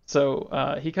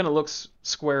 So he kind of looks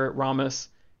square at Ramus,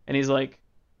 and he's like,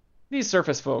 these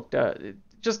surface folk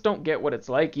just don't get what it's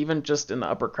like, even just in the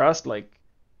upper crust. Like,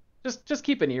 just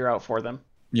keep an ear out for them.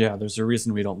 Yeah, there's a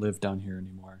reason we don't live down here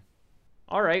anymore.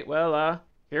 All right, well,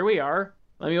 here we are.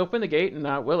 Let me open the gate,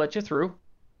 and we'll let you through.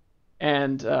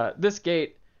 And this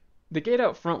gate, the gate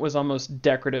out front was almost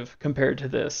decorative compared to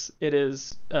this. It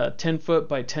is a 10-foot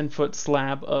by 10-foot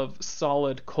slab of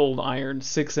solid cold iron,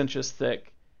 6 inches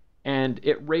thick. And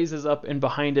it raises up, and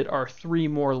behind it are 3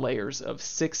 more layers of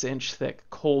 6-inch thick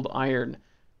cold iron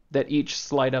that each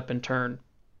slide up and turn.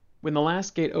 When the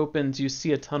last gate opens, you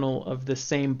see a tunnel of the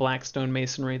same blackstone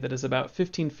masonry that is about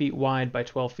 15 feet wide by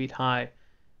 12 feet high.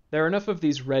 There are enough of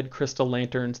these red crystal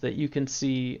lanterns that you can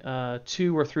see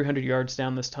 200 or 300 yards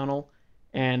down this tunnel,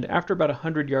 and after about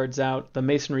 100 yards out, the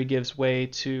masonry gives way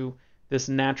to this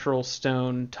natural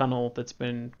stone tunnel that's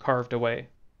been carved away.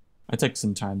 I take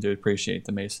some time to appreciate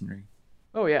the masonry.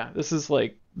 Oh yeah, this is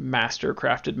like master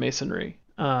crafted masonry.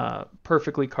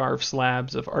 Perfectly carved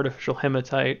slabs of artificial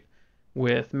hematite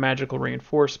with magical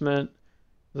reinforcement.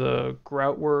 The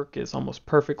grout work is almost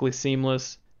perfectly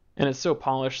seamless, and it's so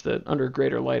polished that under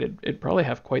greater light it'd probably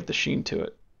have quite the sheen to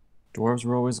it. Dwarves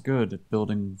were always good at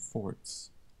building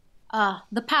forts.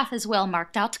 The path is well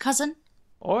marked out, cousin.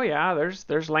 Oh yeah,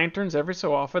 there's lanterns every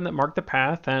so often that mark the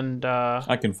path, and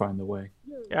I can find the way.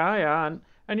 yeah,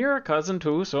 and you're a cousin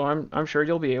too, so I'm sure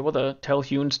you'll be able to tell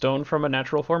hewn stone from a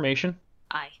natural formation.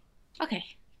 Aye. Okay.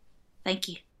 Thank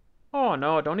you. Oh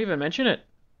no, don't even mention it.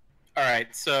 All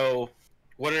right, so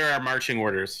what are our marching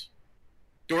orders?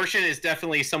 Dorshan is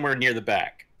definitely somewhere near the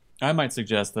back. I might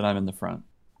suggest that I'm in the front.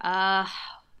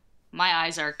 My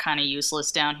eyes are kind of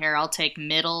useless down here. I'll take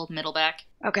middle back.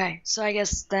 Okay, so I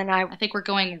guess then I think we're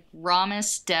going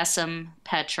Ramus, Decim,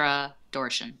 Petra,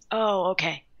 Dorshan. Oh,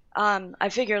 okay. I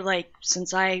figure, like,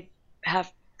 since I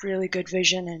have really good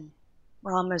vision and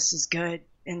Ramus is good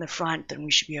in the front, then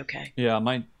we should be okay. Yeah,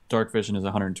 my dark vision is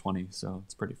 120, so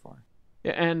it's pretty far.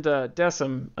 Yeah, and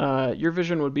Decim, your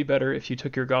vision would be better if you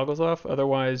took your goggles off.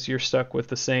 Otherwise, you're stuck with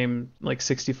the same, like,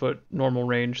 60-foot normal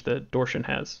range that Dorshan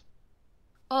has.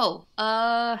 Oh,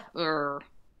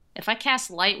 if I cast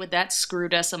light, would that screw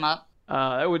Decim up?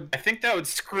 That would... I think that would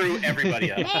screw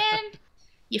everybody up. Man,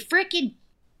 you freaking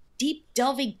deep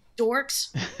delving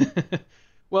dorks.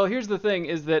 Well, here's the thing,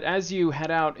 is that as you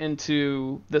head out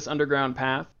into this underground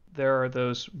path, there are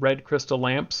those red crystal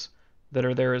lamps that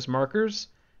are there as markers,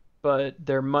 but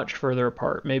they're much further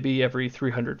apart, maybe every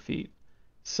 300 feet.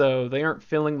 So they aren't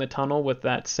filling the tunnel with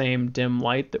that same dim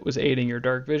light that was aiding your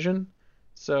dark vision.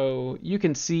 So you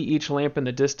can see each lamp in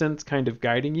the distance kind of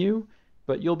guiding you,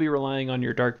 but you'll be relying on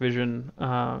your dark vision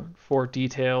for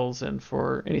details and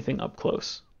for anything up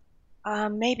close.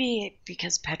 Maybe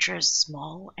because Petra is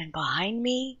small and behind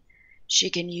me, she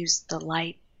can use the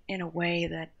light in a way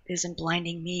that isn't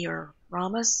blinding me or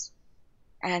Ramos,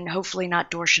 and hopefully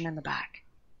not Dorshan in the back.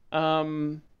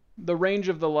 The range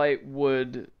of the light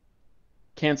would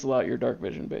cancel out your dark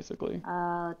vision, basically.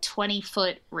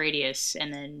 20-foot radius,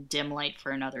 and then dim light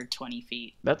for another 20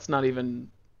 feet. That's not even...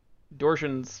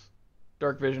 Dorshan's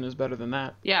dark vision is better than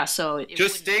that. Yeah, so...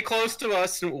 Just stay close to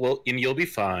us, and you'll be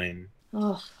fine.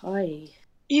 Oh, hi.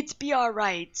 It's be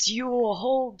alright. You will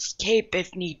hold cape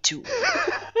if need to.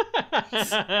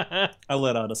 I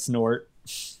let out a snort.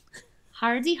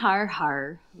 Hardy har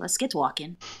har. Let's get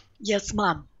walking. Yes,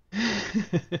 Mom.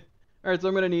 Alright, so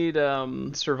I'm going to need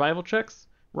survival checks.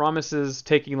 Ramos is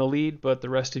taking the lead, but the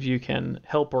rest of you can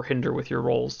help or hinder with your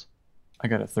rolls. I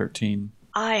got a 13.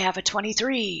 I have a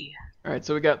 23. Alright,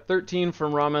 so we got 13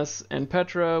 from Ramos and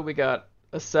Petra. We got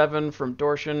a 7 from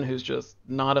Dorshan, who's just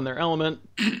not in their element.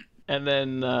 And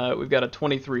then we've got a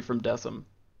 23 from Decim.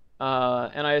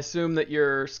 And I assume that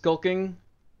you're skulking,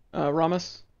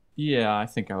 Ramos? Yeah, I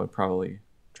think I would probably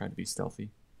try to be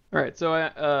stealthy. Alright, so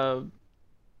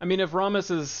I mean, if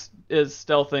Ramos is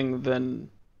stealthing, then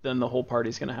the whole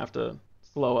party's going to have to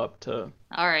slow up to...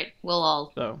 Alright, we'll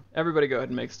all... So, everybody go ahead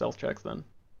and make stealth checks then.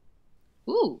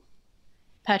 Ooh.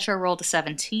 Petra rolled a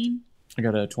 17. I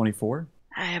got a 24.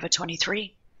 I have a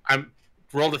 23. I'm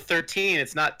rolled a 13.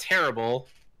 It's not terrible.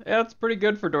 Yeah, that's pretty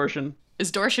good for Dorshan.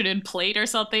 Is Dorshan in plate or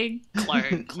something?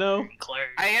 Clerk. No. Clerk.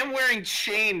 I am wearing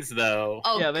chains, though.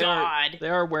 Oh, Yeah, God. They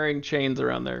are wearing chains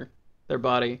around their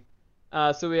body.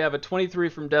 So we have a 23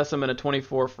 from Decim and a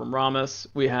 24 from Ramos.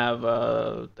 We have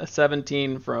a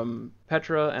 17 from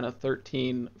Petra and a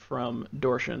 13 from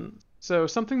Dorshan. So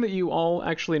something that you all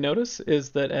actually notice is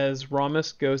that as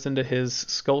Ramos goes into his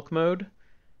skulk mode,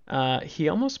 he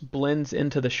almost blends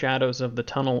into the shadows of the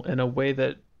tunnel in a way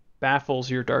that baffles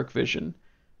your dark vision.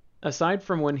 Aside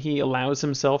from when he allows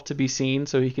himself to be seen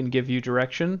so he can give you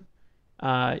direction,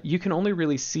 you can only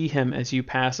really see him as you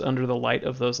pass under the light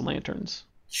of those lanterns.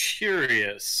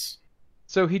 Curious.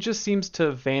 So he just seems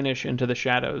to vanish into the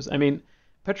shadows. I mean,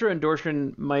 Petra and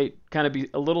Dorshan might kind of be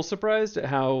a little surprised at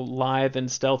how lithe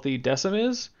and stealthy Decim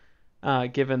is,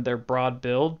 given their broad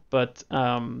build, but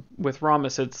with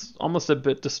Ramos, it's almost a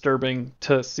bit disturbing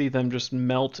to see them just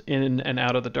melt in and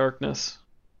out of the darkness.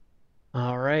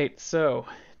 All right, so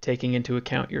taking into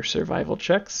account your survival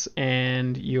checks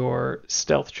and your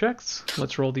stealth checks,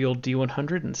 let's roll the old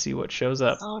D100 and see what shows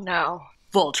up. Oh, no.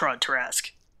 Voltron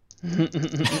Trask.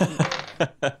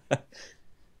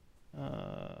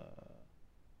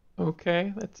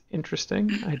 Okay, that's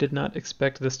interesting. I did not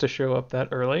expect this to show up that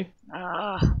early.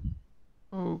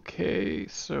 Okay,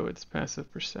 so its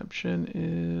passive perception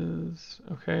is...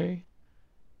 Okay.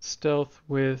 Stealth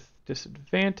with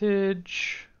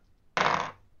disadvantage.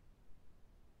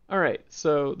 Alright,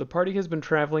 so the party has been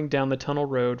traveling down the tunnel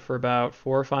road for about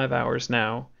 4 or 5 hours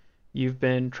now. You've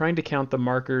been trying to count the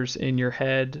markers in your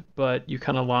head, but you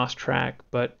kind of lost track,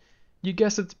 but you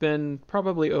guess it's been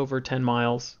probably over 10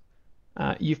 miles.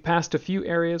 You've passed a few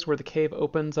areas where the cave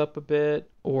opens up a bit,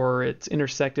 or it's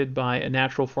intersected by a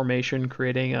natural formation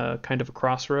creating a kind of a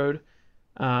crossroad.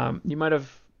 You might have,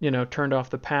 turned off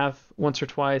the path once or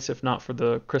twice, if not for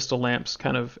the crystal lamps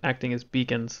kind of acting as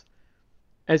beacons.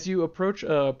 As you approach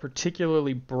a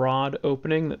particularly broad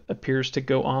opening that appears to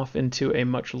go off into a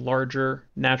much larger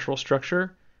natural structure,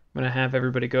 I'm going to have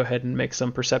everybody go ahead and make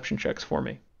some perception checks for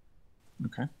me.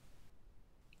 Okay.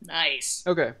 Nice.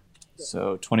 Okay.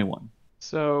 So 21.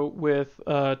 So with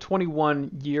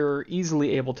 21, you're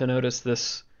easily able to notice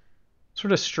this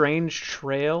sort of strange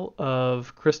trail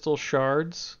of crystal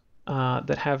shards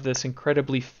that have this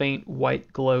incredibly faint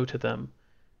white glow to them.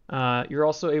 You're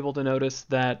also able to notice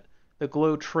that the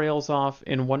glow trails off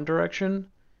in one direction,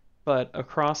 but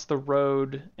across the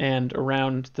road and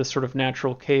around the sort of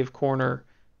natural cave corner,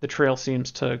 the trail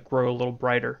seems to grow a little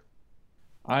brighter.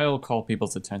 I'll call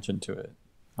people's attention to it.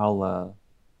 I'll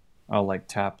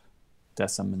tap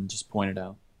Decim and just point it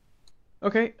out.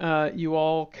 Okay, you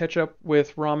all catch up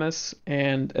with Ramos,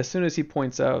 and as soon as he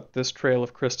points out this trail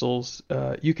of crystals,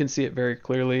 you can see it very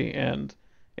clearly, and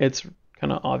it's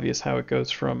kind of obvious how it goes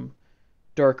from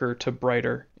darker to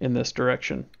brighter in this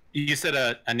direction. You said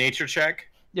a nature check?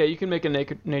 Yeah, you can make a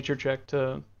nature check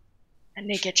to... A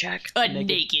naked check. A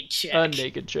naked check. A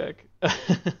naked check.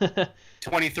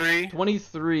 23.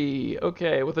 23.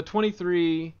 Okay, with a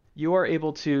 23, you are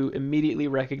able to immediately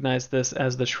recognize this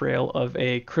as the trail of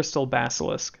a crystal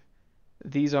basilisk.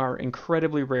 These are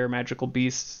incredibly rare magical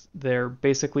beasts. They're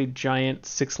basically giant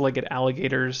six-legged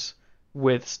alligators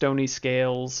with stony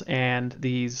scales and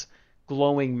these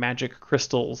glowing magic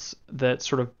crystals that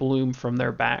sort of bloom from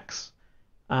their backs.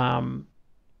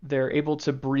 They're able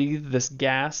to breathe this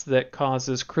gas that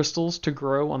causes crystals to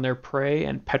grow on their prey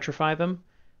and petrify them.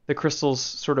 The crystals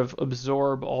sort of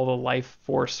absorb all the life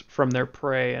force from their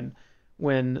prey, and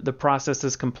when the process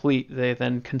is complete, they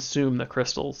then consume the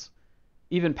crystals.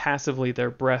 Even passively, their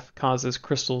breath causes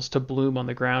crystals to bloom on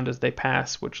the ground as they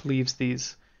pass, which leaves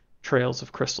these trails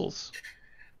of crystals.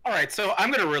 All right, so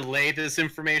I'm going to relay this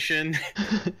information.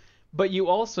 But you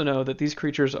also know that these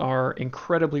creatures are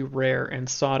incredibly rare and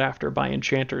sought after by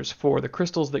enchanters for the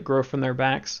crystals that grow from their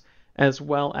backs, as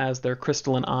well as their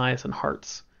crystalline eyes and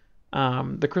hearts.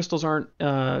 The crystals aren't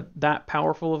that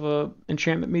powerful of a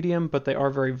enchantment medium, but they are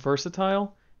very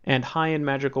versatile, and high-end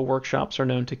magical workshops are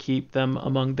known to keep them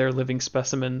among their living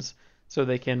specimens so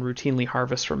they can routinely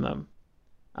harvest from them.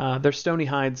 Their stony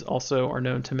hides also are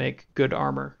known to make good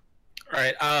armor. All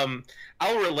right,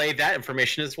 I'll relay that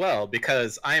information as well,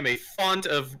 because I am a font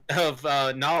of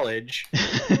knowledge,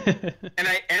 and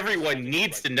everyone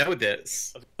needs to know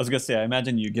this. I was going to say, I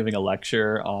imagine you giving a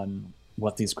lecture on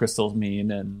what these crystals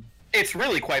mean, and... It's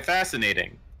really quite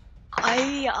fascinating.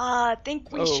 I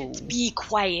think we should be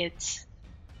quiet.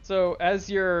 So as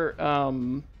you're,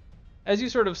 as you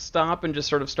sort of stop and just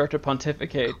sort of start to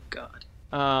pontificate,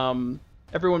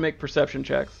 everyone make perception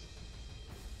checks.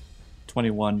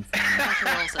 21.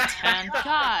 Rolls a 10.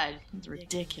 God, it's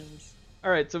ridiculous.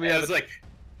 All right, so we have... It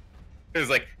was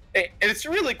like, hey, and it's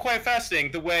really quite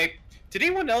fascinating the way... Did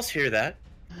anyone else hear that?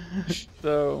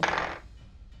 So...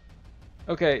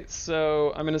 Okay,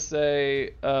 so I'm going to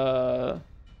say,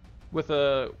 with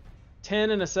a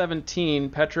 10 and a 17,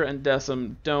 Petra and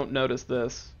Decim don't notice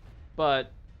this,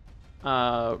 but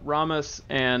Ramus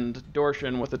and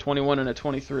Dorshan with a 21 and a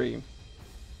 23.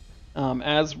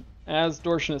 As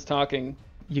Dorshan is talking,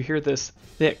 you hear this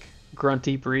thick,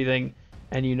 grunty breathing,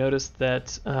 and you notice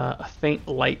that a faint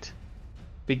light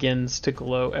begins to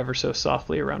glow ever so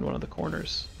softly around one of the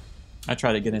corners. I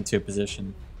try to get into a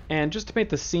position. And just to paint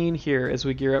the scene here as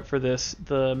we gear up for this,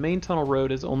 the main tunnel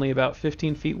road is only about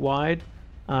 15 feet wide.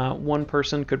 One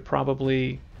person could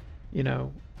probably,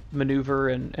 maneuver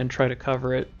and try to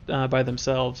cover it by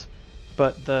themselves.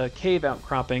 But the cave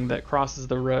outcropping that crosses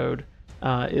the road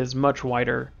is much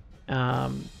wider.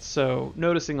 So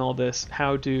noticing all this,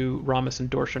 how do Ramus and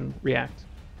Dorshan react?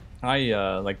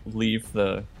 I leave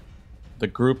the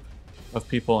group of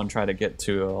people and try to get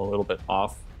to a little bit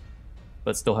off,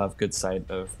 but still have good sight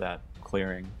of that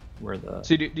clearing where the...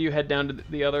 So do you head down to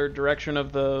the other direction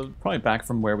of the... Probably back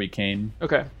from where we came.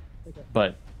 Okay.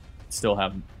 But still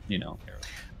have,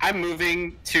 I'm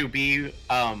moving to be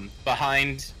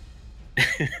behind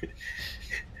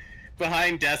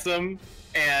behind Decim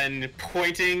and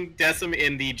pointing Decim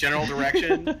in the general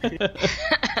direction.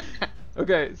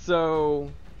 Okay,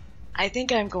 so... I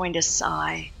think I'm going to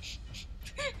sigh.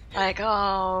 Like,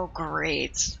 oh,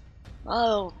 great.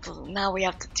 Oh, now we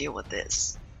have to deal with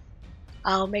this.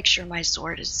 I'll make sure my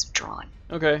sword is drawn.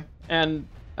 Okay, and,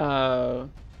 yeah,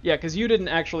 because you didn't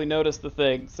actually notice the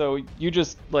thing, so you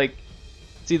just,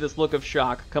 see this look of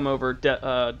shock come over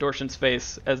Dorshan's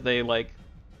face as they,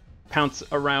 pounce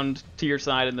around to your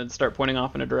side and then start pointing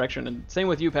off in a direction. And same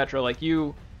with you, Petra,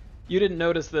 you didn't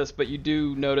notice this, but you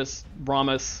do notice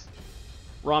Ramus.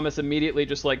 Ramus immediately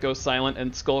just, goes silent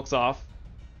and skulks off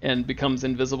and becomes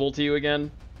invisible to you again.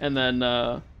 And then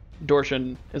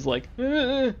Dorshan is like,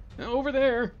 over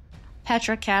there.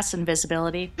 Petra casts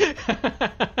invisibility.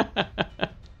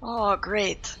 Oh,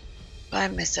 great. By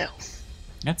myself.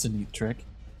 That's a neat trick.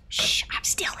 Shh, I'm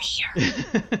still here.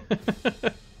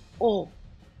 Oh.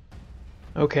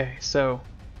 Okay, so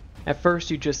at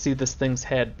first you just see this thing's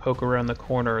head poke around the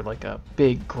corner like a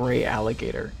big gray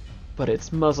alligator, but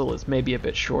its muzzle is maybe a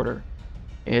bit shorter.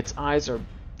 Its eyes are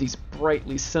these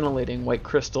brightly scintillating white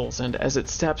crystals, and as it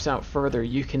steps out further,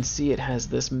 you can see it has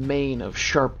this mane of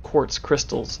sharp quartz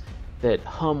crystals that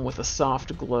hum with a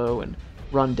soft glow and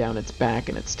run down its back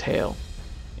and its tail.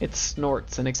 It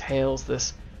snorts and exhales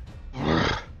this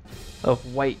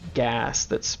of white gas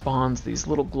that spawns these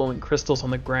little glowing crystals on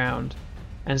the ground,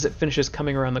 and as it finishes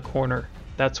coming around the corner,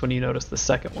 that's when you notice the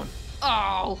second one.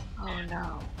 Oh! Oh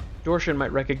no. Dorshan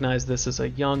might recognize this as a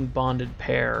young bonded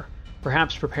pair,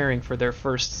 perhaps preparing for their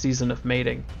first season of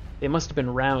mating. They must have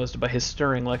been roused by his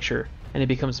stirring lecture, and it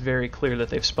becomes very clear that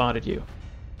they've spotted you.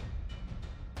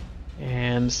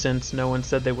 And since no one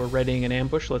said they were readying an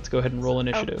ambush, let's go ahead and roll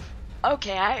initiative.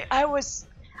 Okay, I was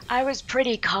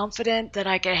pretty confident that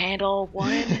I could handle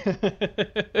one,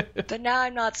 but now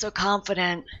I'm not so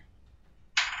confident.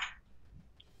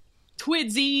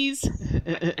 Twidsies.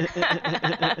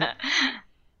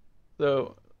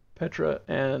 So Petra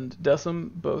and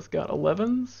Decim both got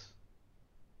 11s.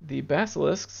 The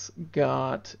basilisks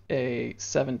got a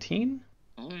 17.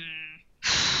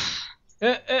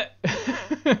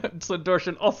 So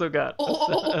Dorshan also got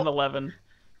an 11.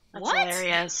 That's What?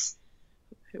 hilarious.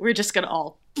 We're just gonna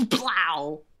all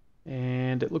plow.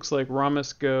 And it looks like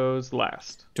Ramus goes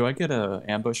last. Do I get a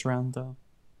ambush round though?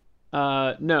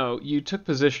 No, you took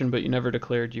position, but you never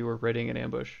declared you were readying an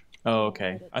ambush. Oh,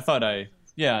 okay. I thought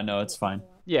Yeah, no, it's fine.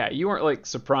 Yeah, you weren't like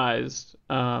surprised.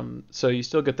 So you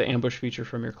still get the ambush feature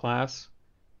from your class,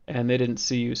 and they didn't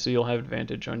see you, so you'll have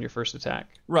advantage on your first attack.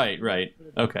 Right.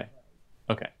 Okay.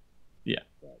 Yeah.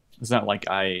 It's not like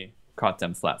I caught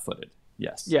them flat-footed.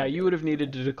 Yes. Yeah, you would have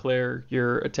needed to declare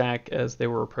your attack as they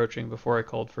were approaching before I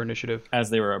called for initiative.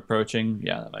 As they were approaching,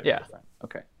 yeah, that might be Yeah. different.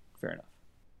 Okay, fair enough.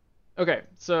 Okay,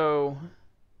 so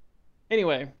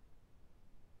anyway,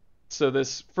 so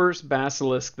this first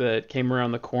basilisk that came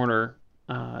around the corner,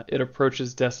 it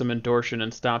approaches Decim and Dorshan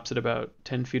and stops at about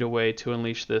 10 feet away to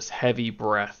unleash this heavy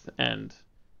breath and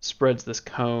spreads this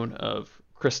cone of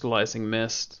crystallizing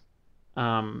mist.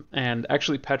 And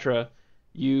actually, Petra,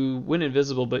 you went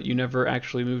invisible, but you never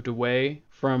actually moved away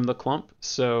from the clump,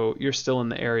 so you're still in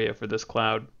the area for this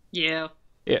cloud. Yeah.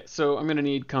 Yeah, so I'm going to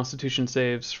need Constitution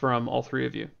saves from all three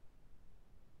of you.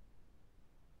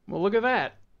 Well, look at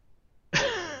that.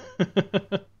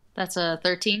 That's a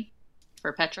 13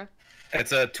 for Petra.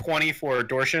 It's a 20 for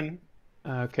Dorshan.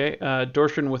 Okay,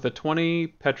 Dorshan with a 20,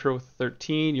 Petra with a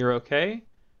 13, you're okay.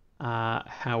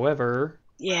 However,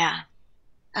 Yeah,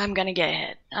 I'm gonna get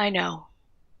hit. I know.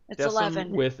 It's Decim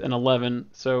 11. with an 11.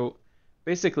 So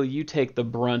basically, you take the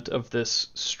brunt of this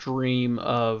stream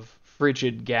of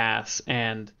frigid gas,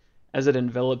 and as it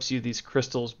envelops you, these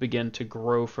crystals begin to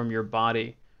grow from your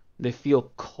body. They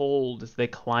feel cold as they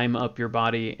climb up your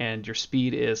body, and your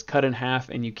speed is cut in half,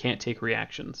 and you can't take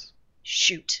reactions.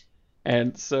 Shoot.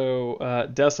 And so,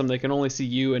 Decim, they can only see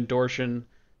you and Dorshan,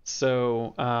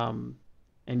 so,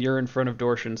 and you're in front of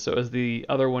Dorshan, so as the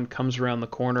other one comes around the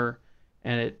corner,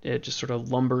 and it just sort of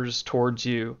lumbers towards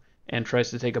you and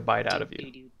tries to take a bite out of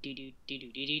you.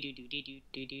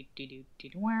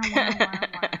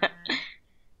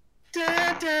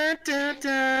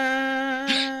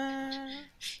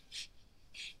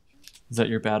 Is that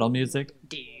your battle music?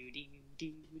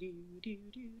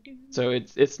 So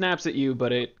it snaps at you,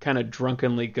 but it kind of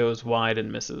drunkenly goes wide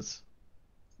and misses.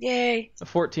 Yay. A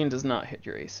 14 does not hit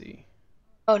your AC.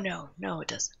 Oh, no, it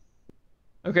doesn't.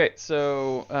 Okay,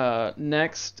 so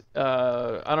next,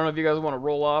 I don't know if you guys want to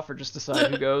roll off or just decide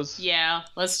who goes. Yeah,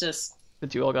 let's just.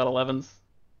 Since you all got 11s.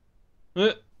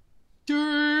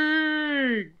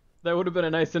 Dang! That would have been a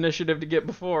nice initiative to get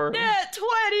before. Nat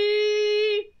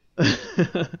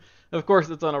 20! Of course,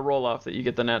 it's on a roll-off that you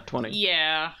get the nat 20.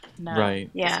 Yeah. No, Right.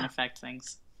 Doesn't Yeah. affect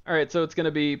things. All right, so it's going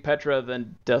to be Petra,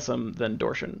 then Decim, then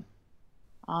Dorshan.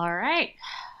 All right.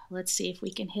 Let's see if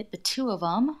we can hit the two of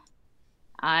them.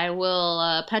 I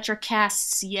will, Petra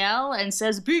casts Yell and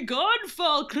says, "Be gone,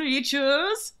 foul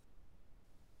creatures!"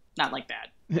 Not like that.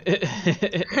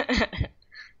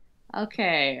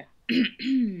 Okay.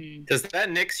 Does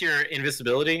that nix your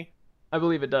invisibility? I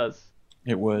believe it does.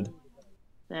 It would.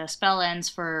 The spell ends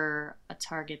for a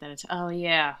target that it's... Oh,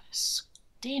 yeah.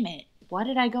 Damn it. Why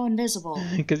did I go invisible?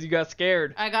 Because you got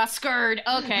scared. I got scared.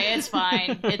 Okay, it's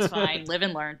fine. It's fine. Live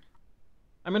and learn.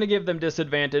 I'm going to give them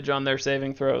disadvantage on their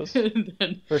saving throws,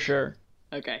 for sure.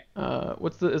 Okay.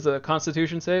 Is it a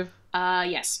Constitution save?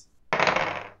 Yes.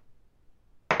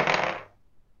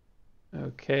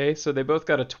 Okay, so they both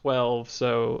got a 12,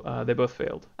 so they both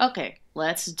failed. Okay,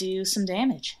 let's do some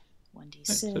damage. 1d6.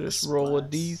 So just roll a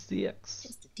plus- D6.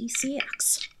 Just a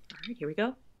d6. Alright, here we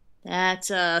go. That's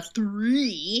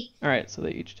 3. All right, so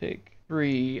they each take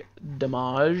 3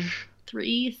 damage.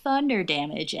 3 thunder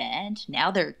damage, and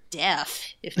now they're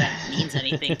deaf, if that means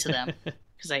anything to them.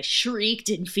 Because I shrieked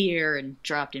in fear and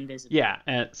dropped invisible. Yeah,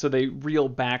 and so they reel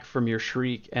back from your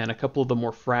shriek, and a couple of the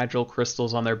more fragile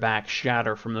crystals on their back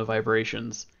shatter from the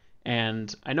vibrations.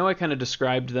 And I know I kind of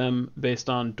described them based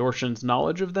on Dorshan's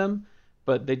knowledge of them,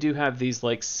 but they do have these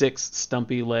like 6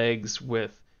 stumpy legs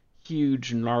with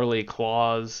huge gnarly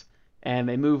claws, and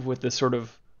they move with this sort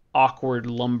of awkward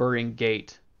lumbering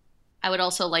gait. I would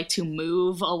also like to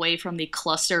move away from the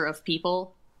cluster of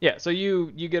people. Yeah, so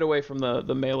you get away from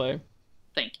the melee.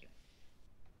 Thank you.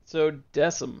 So,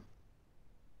 Decim,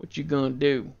 what you gonna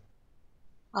do?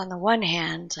 On the one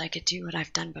hand, I could do what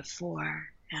I've done before,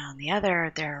 and on the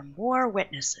other, there are more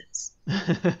witnesses. I'm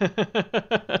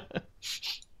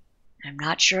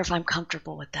not sure if I'm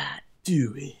comfortable with that.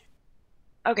 Do it.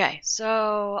 Okay,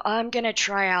 so I'm gonna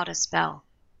try out a spell.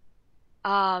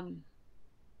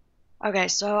 Okay,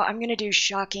 so I'm gonna do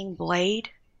Shocking Blade.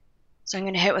 So I'm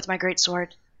gonna hit with my greatsword.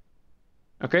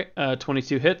 Okay,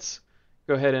 22 hits.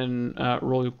 Go ahead and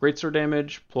roll your greatsword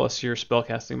damage plus your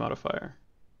spellcasting modifier.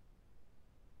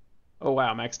 Oh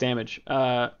wow, max damage.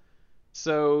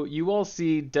 So you all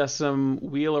see Decim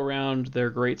wheel around their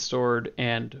greatsword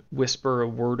and whisper a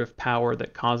word of power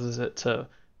that causes it to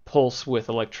pulse with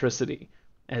electricity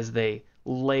as they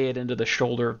lay it into the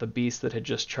shoulder of the beast that had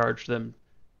just charged them,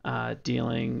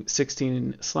 dealing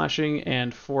 16 slashing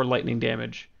and 4 lightning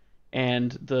damage.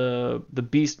 And the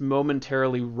beast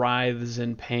momentarily writhes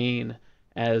in pain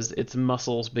as its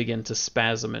muscles begin to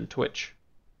spasm and twitch.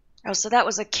 Oh, so that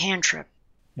was a cantrip.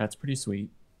 That's pretty sweet.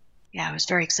 Yeah, I was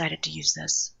very excited to use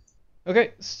this.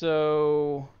 Okay,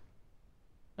 so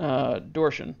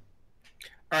Dorshan.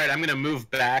 All right, I'm going to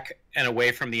move back and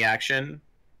away from the action.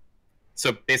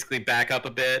 So basically back up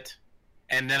a bit.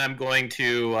 And then I'm going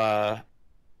to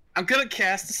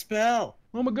cast a spell.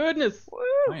 Oh my goodness.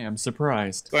 I am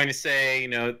surprised. Going to say,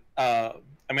 I'm going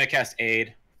to cast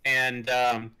Aid. And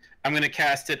I'm going to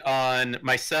cast it on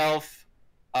myself,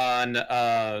 on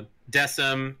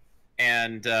Decim,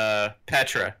 and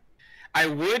Petra. I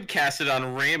would cast it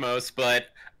on Ramos, but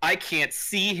I can't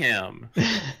see him.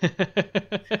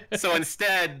 So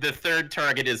instead, the third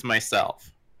target is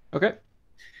myself. Okay.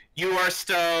 You are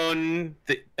stone,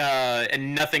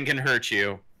 and nothing can hurt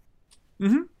you.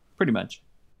 Mm-hmm. Pretty much.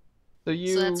 So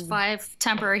that's 5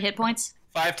 temporary hit points?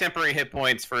 5 temporary hit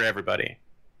points for everybody,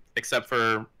 except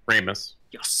for Ramos.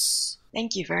 Yes.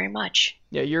 Thank you very much.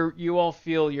 Yeah, you all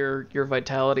feel your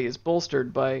vitality is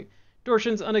bolstered by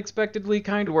Dorshan's unexpectedly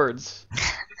kind words.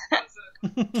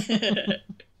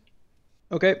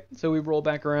 Okay, so we roll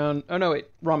back around. Oh no, wait,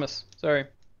 Ramus. Sorry.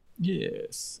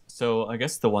 Yes. So I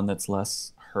guess the one that's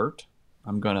less hurt,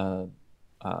 I'm gonna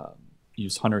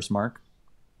use Hunter's Mark,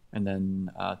 and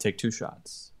then take 2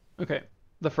 shots. Okay,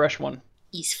 the fresh one.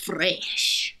 He's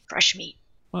fresh. Fresh meat.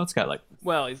 Well, it's got like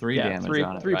Well, he's 3 damage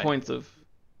on it, 3 right? points of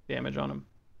damage on him.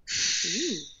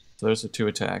 So those are 2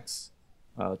 attacks,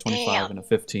 25 Damn. and a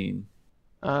 15.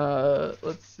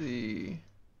 Let's see.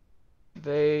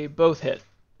 They both hit.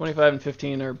 25 and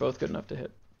 15 are both good enough to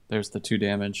hit. There's the 2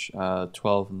 damage,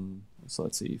 12 and so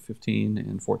let's see, 15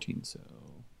 and 14, so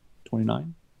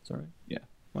 29. Sorry, yeah.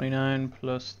 29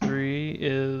 plus 3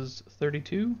 is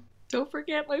 32. Don't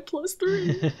forget my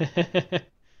 +3.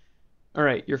 All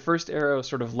right, your first arrow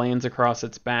sort of lands across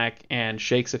its back and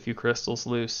shakes a few crystals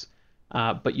loose,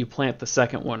 but you plant the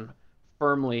second one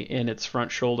firmly in its front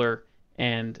shoulder,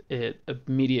 and it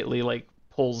immediately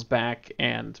pulls back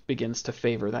and begins to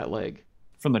favor that leg.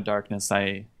 From the darkness,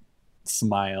 I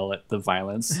smile at the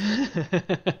violence.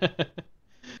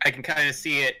 I can kind of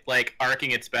see it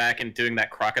arcing its back and doing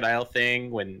that crocodile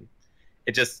thing when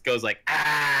it just goes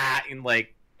and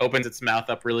opens its mouth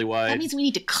up really wide. That means we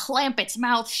need to clamp its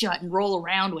mouth shut and roll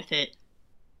around with it.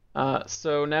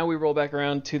 So now we roll back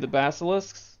around to the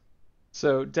basilisks.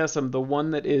 So Decim, the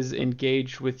one that is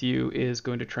engaged with you, is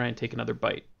going to try and take another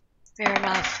bite. Fair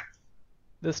enough.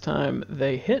 This time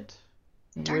they hit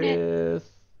Darn it. with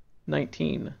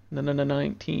 19. No,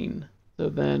 19. So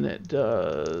then it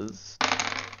does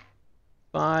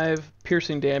 5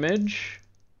 piercing damage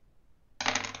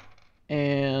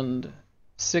and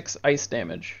 6 ice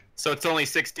damage. So it's only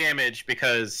 6 damage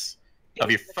because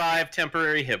of your 5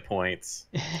 temporary hit points.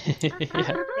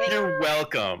 Yeah. You're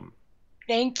welcome.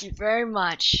 Thank you very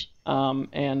much.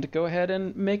 And go ahead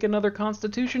and make another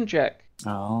Constitution check.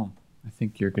 Oh, I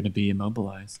think you're going to be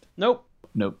immobilized. Nope.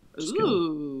 Nope. Just kidding.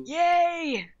 Ooh.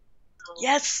 Yay!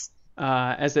 Yes!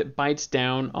 As it bites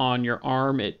down on your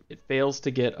arm, it fails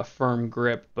to get a firm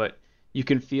grip, but you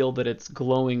can feel that its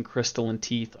glowing crystalline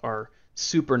teeth are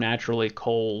supernaturally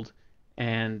cold,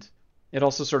 and it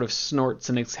also sort of snorts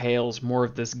and exhales more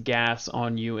of this gas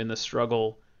on you in the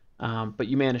struggle, but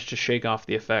you manage to shake off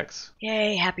the effects.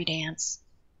 Yay, happy dance.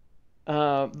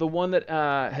 The one that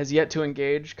has yet to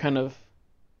engage kind of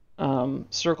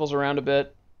circles around a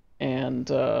bit, and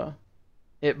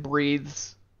it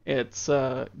breathes its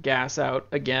gas out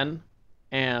again,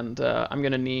 and I'm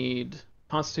going to need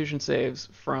Constitution saves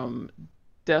from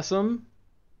Decim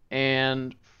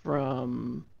and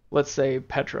from, let's say,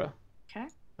 Petra. Okay.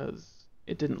 Because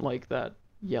it didn't like that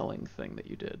yelling thing that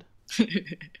you did.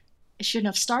 It shouldn't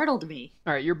have startled me.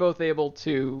 All right, you're both able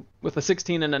to, with a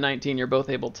 16 and a 19, you're both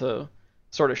able to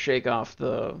sort of shake off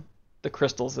the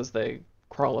crystals as they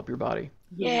crawl up your body.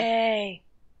 Yay!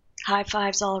 High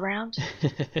fives all around.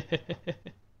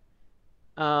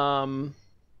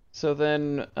 So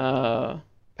then,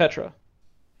 Petra.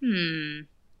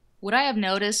 Would I have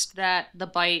noticed that the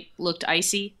bite looked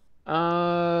icy?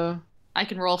 I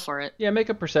can roll for it. Yeah, make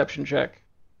a perception check.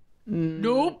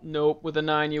 Nope. Nope. With a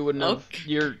 9, you wouldn't have.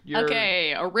 You're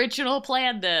Okay, original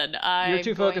plan then. You're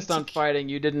too focused on fighting.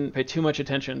 You didn't pay too much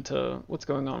attention to what's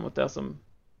going on with Decim.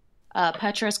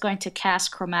 Petra's going to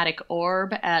cast Chromatic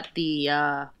Orb at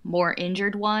the more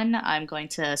injured one. I'm going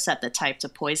to set the type to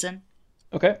poison.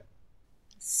 Okay.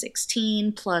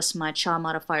 16 plus my Cha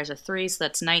modifiers are 3, so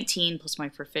that's 19, plus my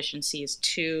proficiency is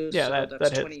 2, Yeah, so that that's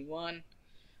hits. 21.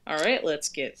 Alright, let's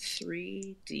get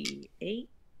 3d8.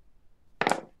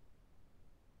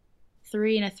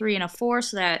 3 and a 3 and a 4,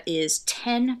 so that is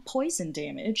 10 poison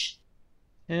damage.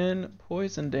 10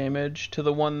 poison damage to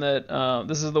the one that,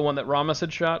 this is the one that Ramus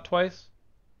had shot twice?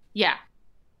 Yeah.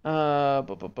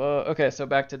 Okay, so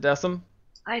back to Decim.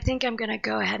 I think I'm gonna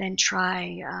go ahead and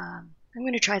try. I'm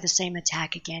gonna try the same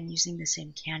attack again using the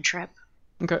same cantrip.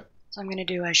 Okay. So I'm gonna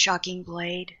do a Shocking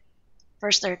Blade.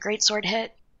 First, their Greatsword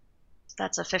hit. So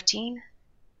that's a 15.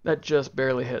 That just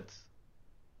barely hits.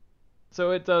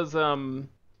 So it does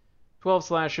 12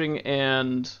 slashing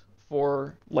and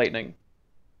 4 lightning.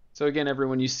 So again,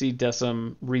 everyone, you see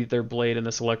Decim wreathe their blade in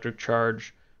this electric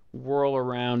charge, whirl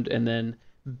around, and then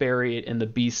bury it in the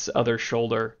beast's other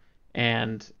shoulder.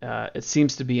 And it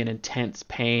seems to be an intense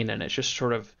pain, and it's just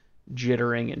sort of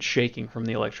jittering and shaking from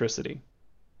the electricity.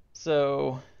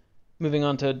 So, moving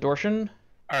on to Dorshan.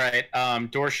 All right,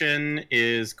 Dorshan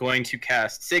is going to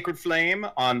cast Sacred Flame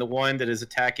on the one that is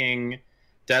attacking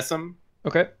Decim.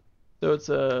 Okay. So it's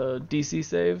a DC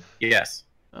save. Yes.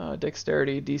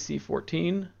 Dexterity DC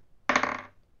 14.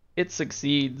 It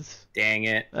succeeds. Dang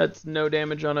it. That's no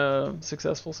damage on a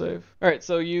successful save. Alright,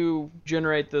 so you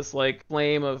generate this like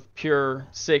flame of pure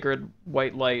sacred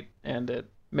white light, and it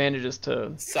manages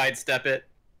to Sidestep it.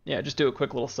 yeah, just do a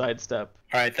quick little sidestep.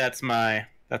 All right, that's my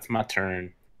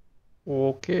turn.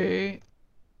 Okay.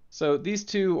 So these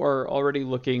two are already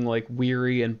looking like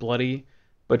weary and bloody,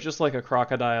 but just like a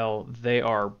crocodile, they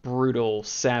are brutal,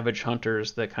 savage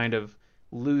hunters that kind of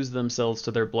lose themselves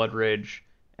to their blood rage,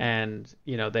 and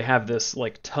they have this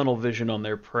like tunnel vision on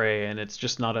their prey, and it's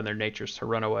just not in their natures to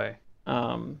run away.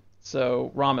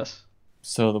 So Ramus.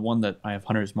 So the one that I have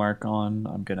Hunter's Mark on,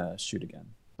 I'm gonna shoot again.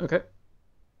 Okay.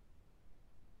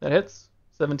 That hits.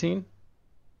 17.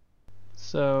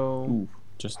 So Ooh,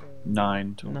 just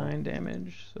 9 total. 9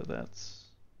 damage. So that's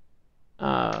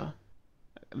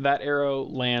that arrow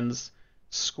lands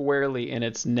squarely in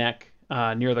its neck,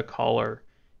 near the collar,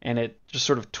 and it just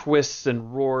sort of twists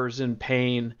and roars in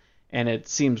pain, and it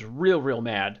seems real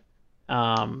mad.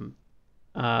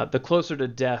 The closer to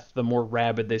death, the more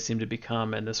rabid they seem to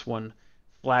become, and this one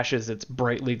flashes its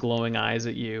brightly glowing eyes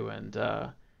at you, and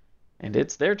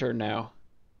it's their turn now.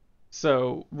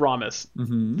 So Ramus,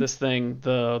 this thing,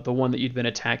 the one that you'd been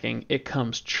attacking, it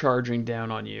comes charging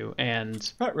down on you,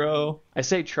 and Front row. I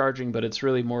say charging, but it's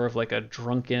really more of like a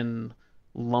drunken,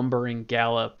 lumbering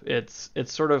gallop. It's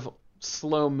sort of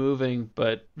slow moving,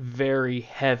 but very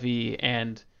heavy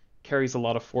and carries a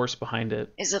lot of force behind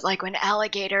it. Is it like when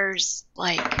alligators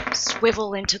like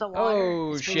swivel into the water?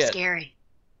 Oh, it's pretty shit. scary.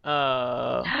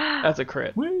 That's a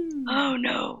crit. Woo. Oh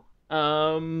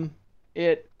no.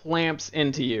 It clamps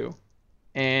into you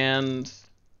and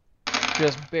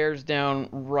just bears down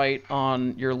right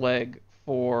on your leg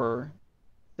for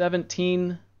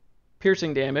 17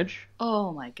 piercing damage.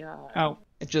 Oh my god. Ow.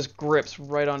 It just grips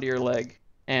right onto your leg,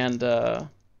 and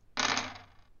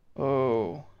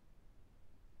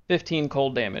 15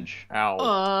 cold damage.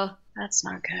 Ow. That's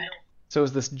not good. So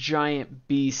as this giant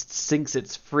beast sinks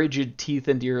its frigid teeth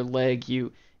into your leg,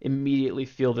 you immediately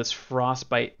feel this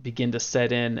frostbite begin to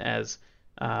set in as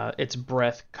its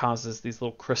breath causes these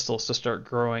little crystals to start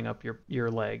growing up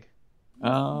your leg.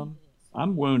 I'm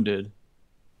wounded,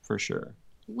 for sure.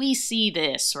 We see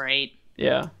this, right?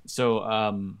 Yeah. So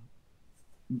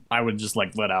I would just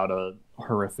like let out a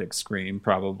horrific scream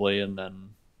probably, and then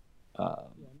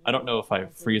I don't know if I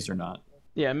freeze or not.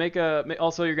 Yeah,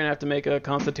 also you're going to have to make a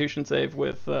constitution save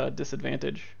with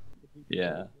disadvantage.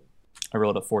 Yeah. I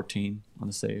rolled a 14 on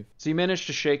the save. So you managed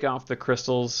to shake off the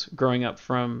crystals growing up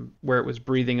from where it was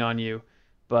breathing on you,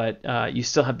 but you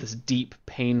still have this deep,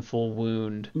 painful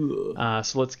wound.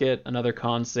 So let's get another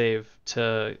con save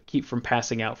to keep from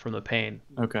passing out from the pain.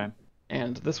 Okay.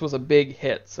 And this was a big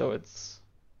hit, so it's...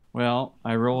 Well,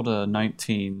 I rolled a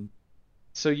 19.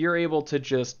 So you're able to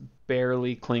just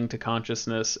barely cling to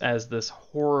consciousness as this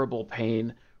horrible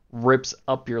pain rips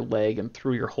up your leg and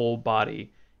through your whole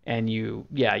body, and you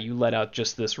let out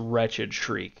just this wretched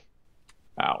shriek.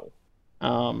 Ow.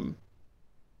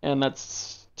 And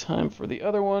that's time for the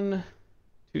other one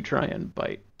to try and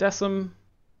bite Decim.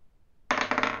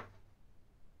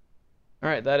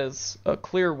 Alright, that is a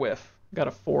clear whiff. Got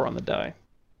a 4 on the die.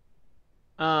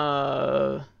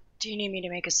 Do you need me to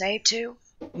make a save too?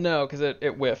 No, because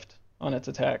it whiffed on its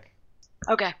attack.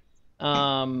 Okay.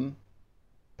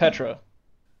 Petra.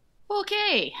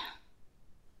 Okay.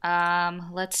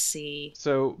 Let's see.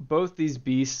 So both these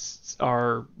beasts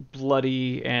are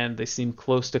bloody and they seem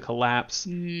close to collapse.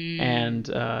 And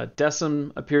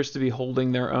Decim appears to be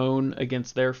holding their own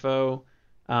against their foe.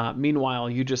 Meanwhile,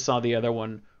 you just saw the other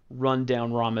one run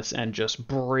down Ramus and just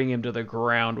bring him to the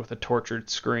ground with a tortured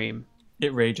scream.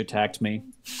 It rage attacked me.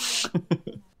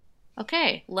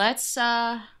 Okay, let's,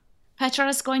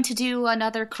 Petra's going to do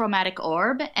another chromatic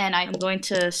orb, and I'm going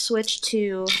to switch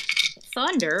to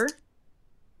thunder.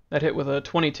 That hit with a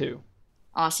 22.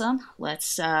 Awesome.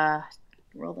 Let's,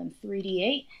 roll them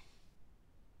 3d8.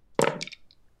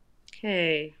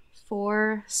 Okay,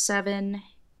 4, 7,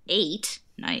 8.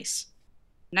 Nice.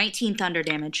 19 thunder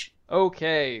damage.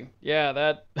 Okay, yeah,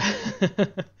 that...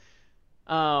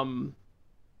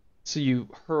 So you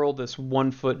hurl this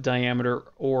 1-foot diameter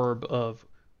orb of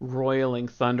roiling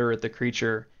thunder at the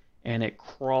creature, and it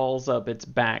crawls up its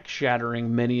back,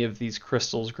 shattering many of these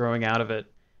crystals growing out of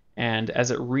it. And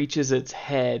as it reaches its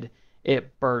head,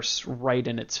 it bursts right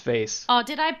in its face. Oh,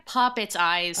 did I pop its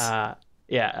eyes?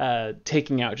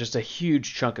 Taking out just a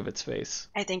huge chunk of its face.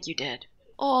 I think you did.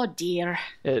 Oh, dear.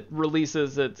 It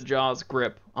releases its jaw's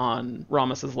grip on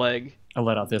Ramus's leg. I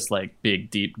let out this like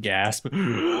big deep gasp.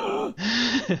 And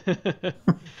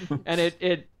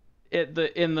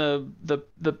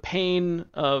the pain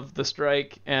of the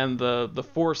strike and the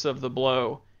force of the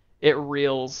blow, it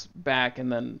reels back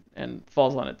and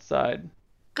falls on its side.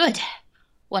 Good.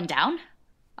 One down.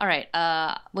 All right.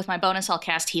 With my bonus, I'll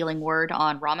cast Healing Word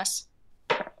on Ramus.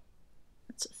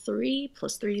 That's 3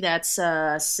 plus 3. That's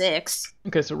 6.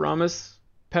 Okay, so Ramus,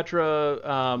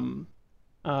 Petra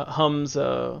hums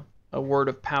a word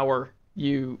of power.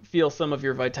 You feel some of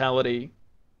your vitality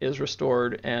is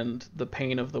restored, and the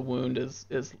pain of the wound is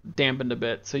dampened a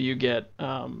bit. So you get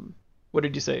what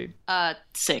did you say?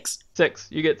 6. 6.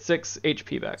 You get 6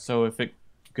 HP back. So if it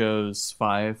goes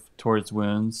 5 towards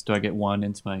wounds, do I get 1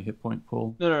 into my hit point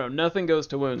pool? No. Nothing goes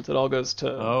to wounds. It all goes to.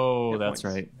 Oh, hit that's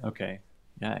points. right. Okay.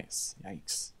 Yikes.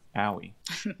 Owie.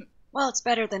 Well, it's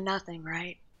better than nothing,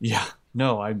 right? Yeah.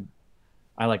 No, I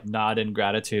like nod in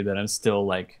gratitude that I'm still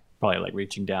like probably like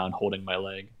reaching down, holding my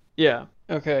leg. Yeah.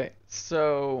 Okay.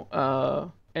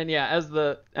 So, and yeah,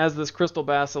 as this crystal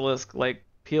basilisk like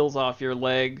peels off your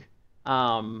leg,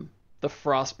 the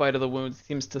frostbite of the wound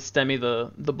seems to stemmy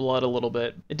the blood a little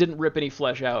bit. It didn't rip any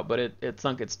flesh out, but it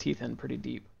sunk its teeth in pretty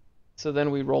deep. So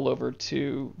then we roll over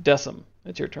to Decim.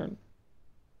 It's your turn.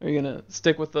 Are you gonna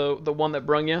stick with the one that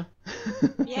brung you?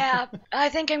 Yeah, I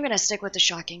think I'm gonna stick with the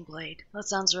shocking blade. That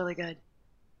sounds really good.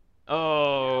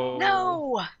 Oh.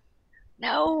 No!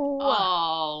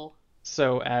 Oh.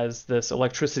 So as this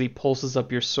electricity pulses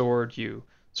up your sword, you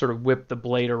sort of whip the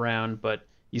blade around, but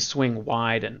you swing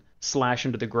wide and slash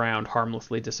into the ground,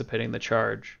 harmlessly dissipating the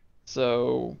charge.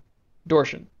 So,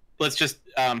 Dorshan. Let's just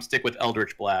stick with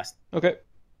Eldritch Blast. Okay.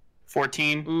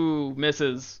 14. Ooh,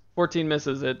 misses. 14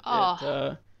 misses.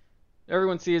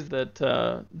 Everyone sees that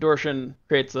Dorshan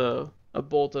creates a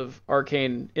bolt of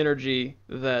arcane energy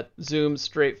that zooms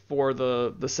straight for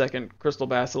the second crystal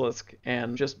basilisk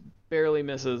and just barely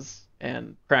misses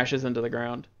and crashes into the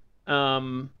ground.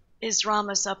 Is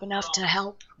Ramus up enough to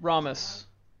help? Ramus,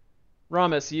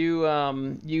 you have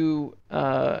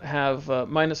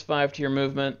 -5 to your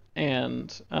movement,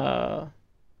 and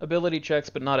ability checks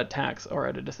but not attacks are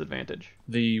at a disadvantage.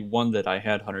 The one that I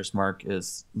had Hunter's Mark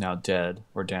is now dead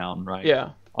or down, right?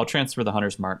 Yeah. I'll transfer the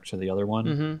Hunter's Mark to the other one.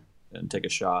 Mm-hmm. And take a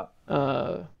shot.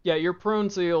 Yeah, you're prone,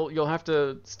 so you'll have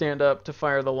to stand up to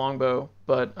fire the longbow.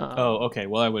 But oh, okay.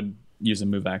 Well, I would use a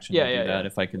move action to do that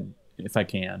if I can.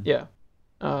 Yeah.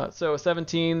 So a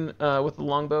 17 with the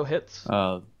longbow hits.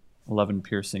 11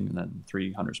 piercing and then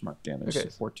 3 Hunter's Mark damage. Okay,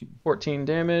 so 14. 14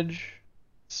 damage.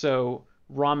 So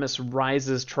Ramus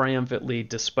rises triumphantly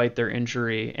despite their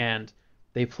injury, and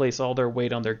they place all their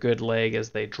weight on their good leg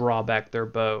as they draw back their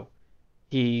bow.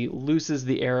 He looses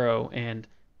the arrow and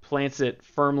plants it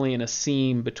firmly in a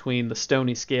seam between the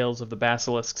stony scales of the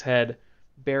basilisk's head,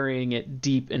 burying it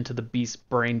deep into the beast's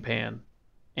brain pan.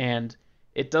 And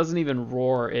it doesn't even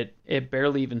roar. It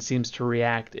barely even seems to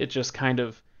react. It just kind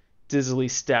of dizzily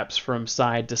steps from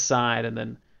side to side and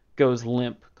then goes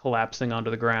limp, collapsing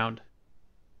onto the ground.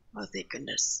 Oh, thank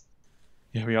goodness.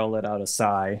 Yeah, we all let out a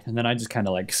sigh, and then I just kind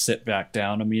of like sit back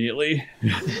down immediately.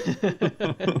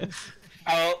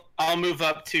 I'll move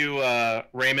up to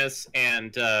Ramus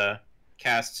and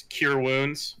cast Cure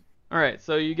Wounds. All right,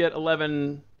 so you get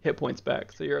 11 hit points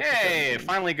back. So you're up to Hey, 17.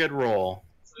 finally good roll.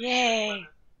 Yay.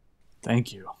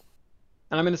 Thank you.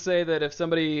 And I'm going to say that if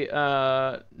somebody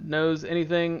knows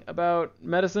anything about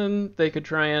medicine, they could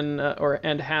try and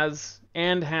has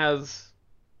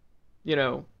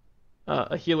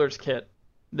a healer's kit.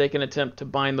 They can attempt to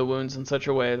bind the wounds in such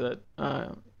a way that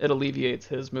it alleviates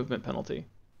his movement penalty.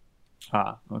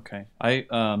 Ah, okay. I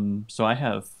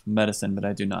have medicine, but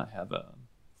I do not have a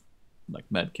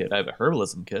med kit. I have a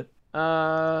herbalism kit.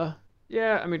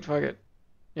 Yeah, I mean, fuck it.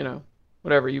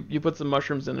 Whatever. You put some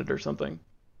mushrooms in it or something.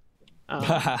 So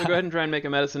go ahead and try and make a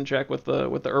medicine check with the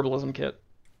herbalism kit.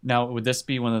 Now, would this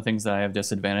be one of the things that I have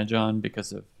disadvantage on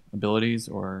because of abilities,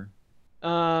 or?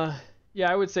 Yeah,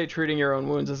 I would say treating your own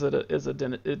wounds is a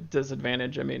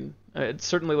disadvantage. I mean, it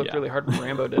certainly looked really hard when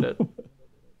Rambo did it.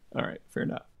 All right, fair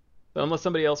enough. So unless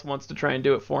somebody else wants to try and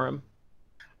do it for him.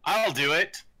 I'll do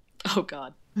it. Oh,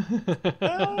 God.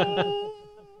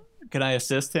 Can I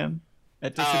assist him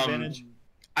at disadvantage?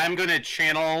 I'm going to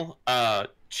channel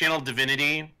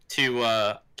divinity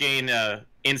to gain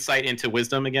insight into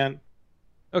wisdom again.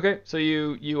 Okay, so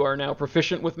you are now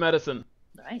proficient with medicine.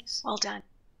 Nice. Well done.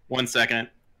 1 second.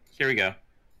 Here we go.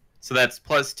 So that's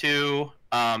 +2.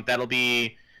 That'll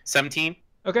be 17.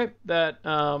 Okay, that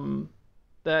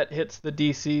hits the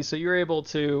DC. So you're able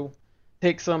to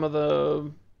take some of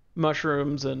the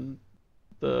mushrooms and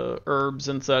the herbs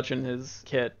and such in his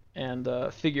kit and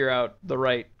figure out the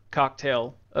right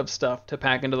cocktail of stuff to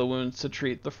pack into the wounds to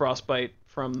treat the frostbite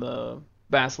from the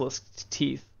basilisk's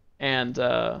teeth, and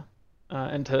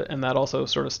that also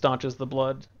sort of staunches the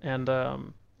blood. And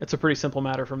it's a pretty simple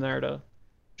matter from there to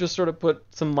just sort of put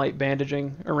some light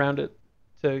bandaging around it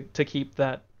to keep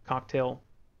that cocktail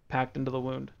packed into the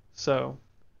wound. So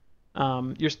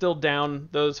you're still down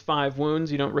those 5 wounds.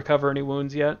 You don't recover any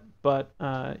wounds yet, but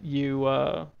you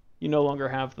no longer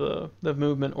have the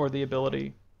movement or the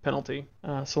ability penalty,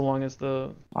 so long as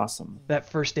awesome that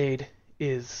first aid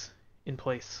is in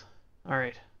place. All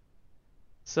right.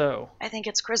 So I think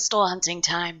it's crystal hunting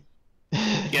time.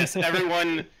 Yes,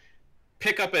 everyone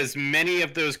pick up as many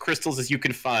of those crystals as you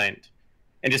can find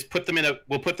and just put them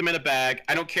we'll put them in a bag.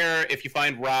 I don't care if you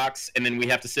find rocks and then we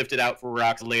have to sift it out for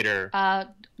rocks later.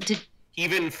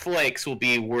 Even flakes will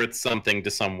be worth something to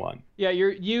someone. Yeah,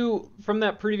 you from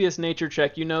that previous nature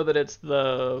check, you know that it's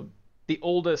the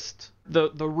oldest, the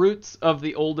roots of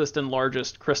the oldest and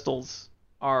largest crystals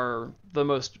are the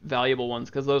most valuable ones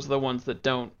because those are the ones that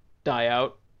don't die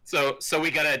out. So we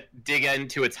gotta dig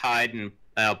into its hide and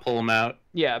pull them out.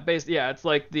 Yeah, it's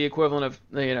like the equivalent of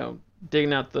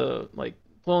digging out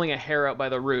pulling a hair out by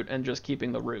the root and just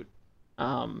keeping the root.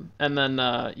 And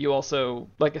then you also,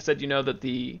 like I said, you know that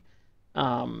the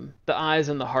eyes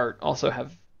and the heart also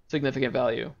have significant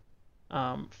value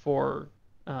for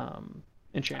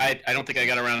enchantment. I don't think I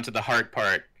got around to the heart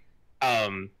part.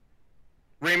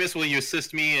 Ramus, will you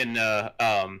assist me in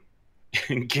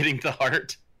getting the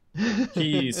heart?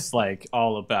 He's like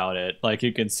all about it. Like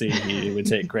you can see he would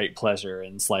take great pleasure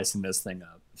in slicing this thing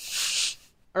up.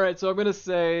 All right, so I'm gonna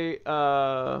say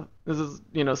this is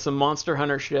some Monster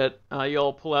Hunter shit. You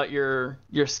all pull out your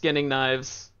skinning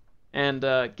knives and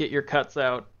get your cuts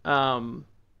out.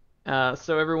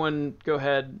 So everyone go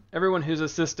ahead. Everyone who's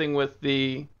assisting with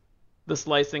the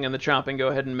slicing and the chopping, go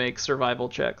ahead and make survival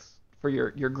checks for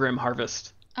your grim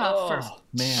harvest. Man.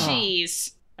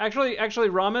 Jeez. Actually,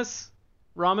 Ramus,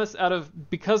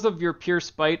 because of your pure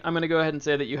spite, I'm gonna go ahead and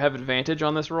say that you have advantage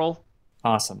on this roll.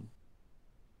 Awesome.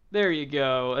 There you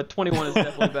go. A 21 is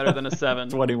definitely better than a 7.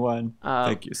 21.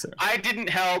 Thank you, sir. I didn't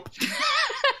help.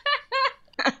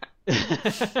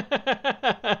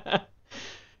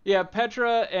 Yeah,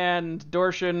 Petra and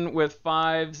Dorshan with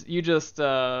 5s. You just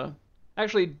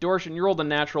actually, Dorshan, you rolled a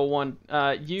natural 1.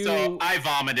 So I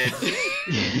vomited.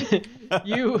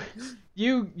 you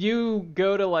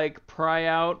go to pry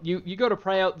out. You go to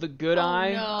pry out the good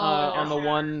eye on the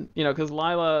one, because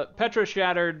Petra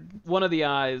shattered one of the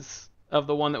eyes of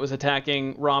the one that was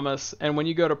attacking Ramus, and when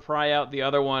you go to pry out the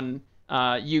other one,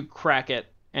 you crack it,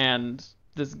 and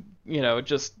this, it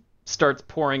just starts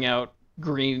pouring out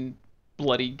green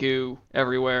bloody goo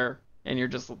everywhere, and you're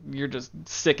just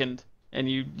sickened, and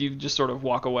you just sort of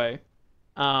walk away.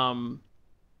 I'm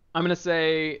gonna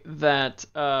say that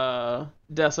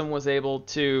Decim was able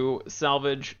to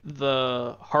salvage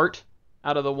the heart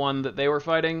out of the one that they were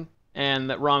fighting, and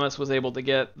that Ramus was able to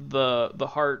get the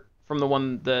heart from the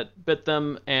one that bit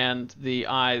them, and the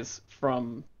eyes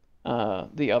from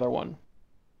the other one.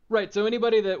 Right, so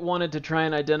anybody that wanted to try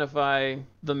and identify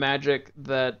the magic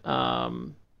that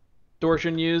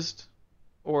Dorshan used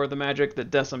or the magic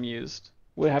that Decim used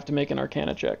would have to make an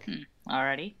Arcana check.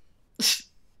 Alrighty.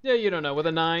 Yeah, you don't know. With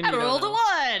a 9, I you rolled don't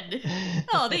a know. 1!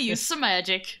 Oh, they used some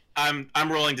magic. I'm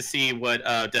rolling to see what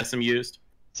Decim used.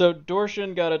 So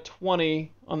Dorshan got a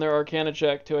 20 on their Arcana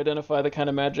check to identify the kind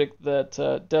of magic that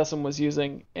Decim was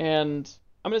using. And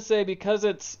I'm going to say because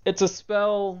it's a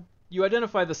spell, you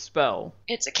identify the spell.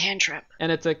 It's a cantrip.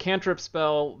 And it's a cantrip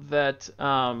spell that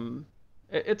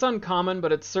it's uncommon,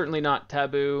 but it's certainly not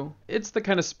taboo. It's the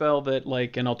kind of spell that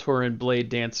like an Alturan Blade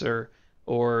Dancer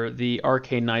or the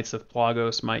Arcane Knights of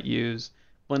Plagos might use,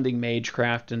 blending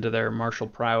magecraft into their martial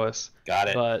prowess. Got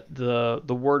it. But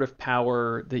the word of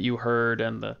power that you heard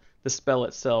and the spell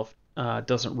itself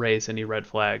doesn't raise any red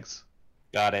flags.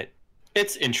 Got it.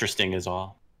 It's interesting is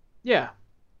all. Yeah.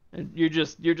 You're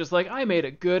just like, I made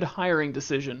a good hiring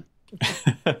decision.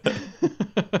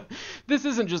 This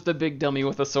isn't just a big dummy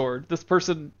with a sword. This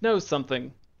person knows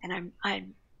something. And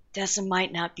Decim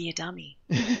might not be a dummy.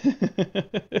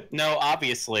 No,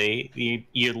 obviously,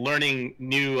 you're learning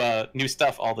new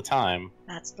stuff all the time.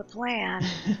 That's the plan.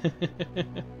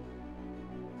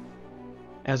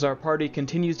 As our party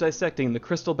continues dissecting the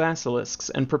crystal basilisks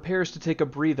and prepares to take a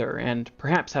breather and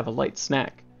perhaps have a light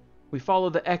snack, we follow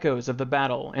the echoes of the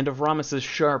battle and of Rammus's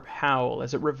sharp howl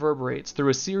as it reverberates through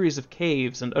a series of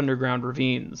caves and underground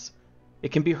ravines.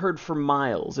 It can be heard for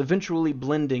miles, eventually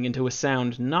blending into a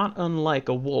sound not unlike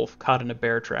a wolf caught in a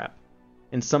bear trap.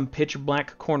 In some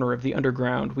pitch-black corner of the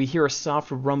underground, we hear a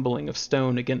soft rumbling of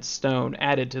stone against stone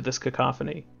added to this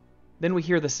cacophony. Then we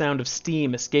hear the sound of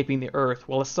steam escaping the earth,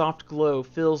 while a soft glow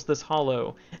fills this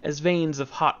hollow, as veins of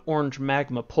hot orange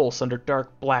magma pulse under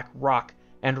dark black rock,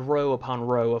 and row upon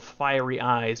row of fiery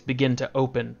eyes begin to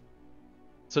open.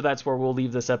 So that's where we'll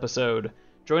leave this episode.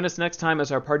 Join us next time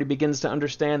as our party begins to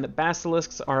understand that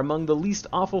basilisks are among the least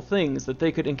awful things that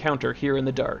they could encounter here in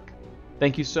the dark.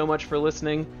 Thank you so much for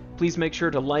listening. Please make sure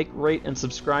to like, rate, and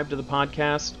subscribe to the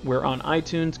podcast. We're on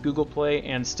iTunes, Google Play,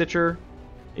 and Stitcher.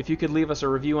 If you could leave us a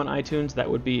review on iTunes, that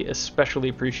would be especially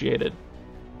appreciated.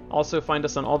 Also find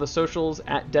us on all the socials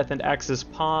at Death and Axes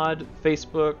Pod,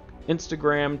 Facebook,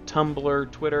 Instagram,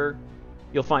 Tumblr, Twitter.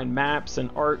 You'll find maps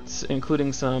and arts,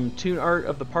 including some toon art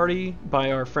of the party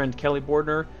by our friend Kelly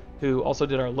Bordner, who also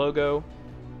did our logo.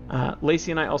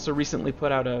 Lacey and I also recently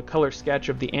put out a color sketch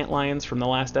of the antlions from the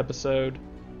last episode,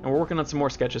 and we're working on some more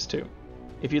sketches too.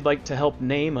 If you'd like to help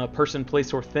name a person,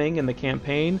 place, or thing in the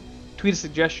campaign, tweet a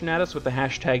suggestion at us with the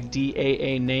hashtag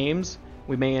DAANames.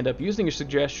 We may end up using your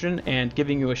suggestion and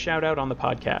giving you a shout out on the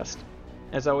podcast.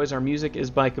 As always, our music is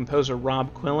by composer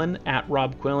Rob Quillen at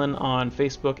Rob Quillen on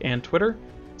Facebook and Twitter.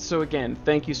 So again,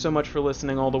 thank you so much for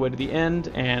listening all the way to the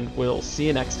end, and we'll see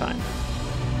you next time.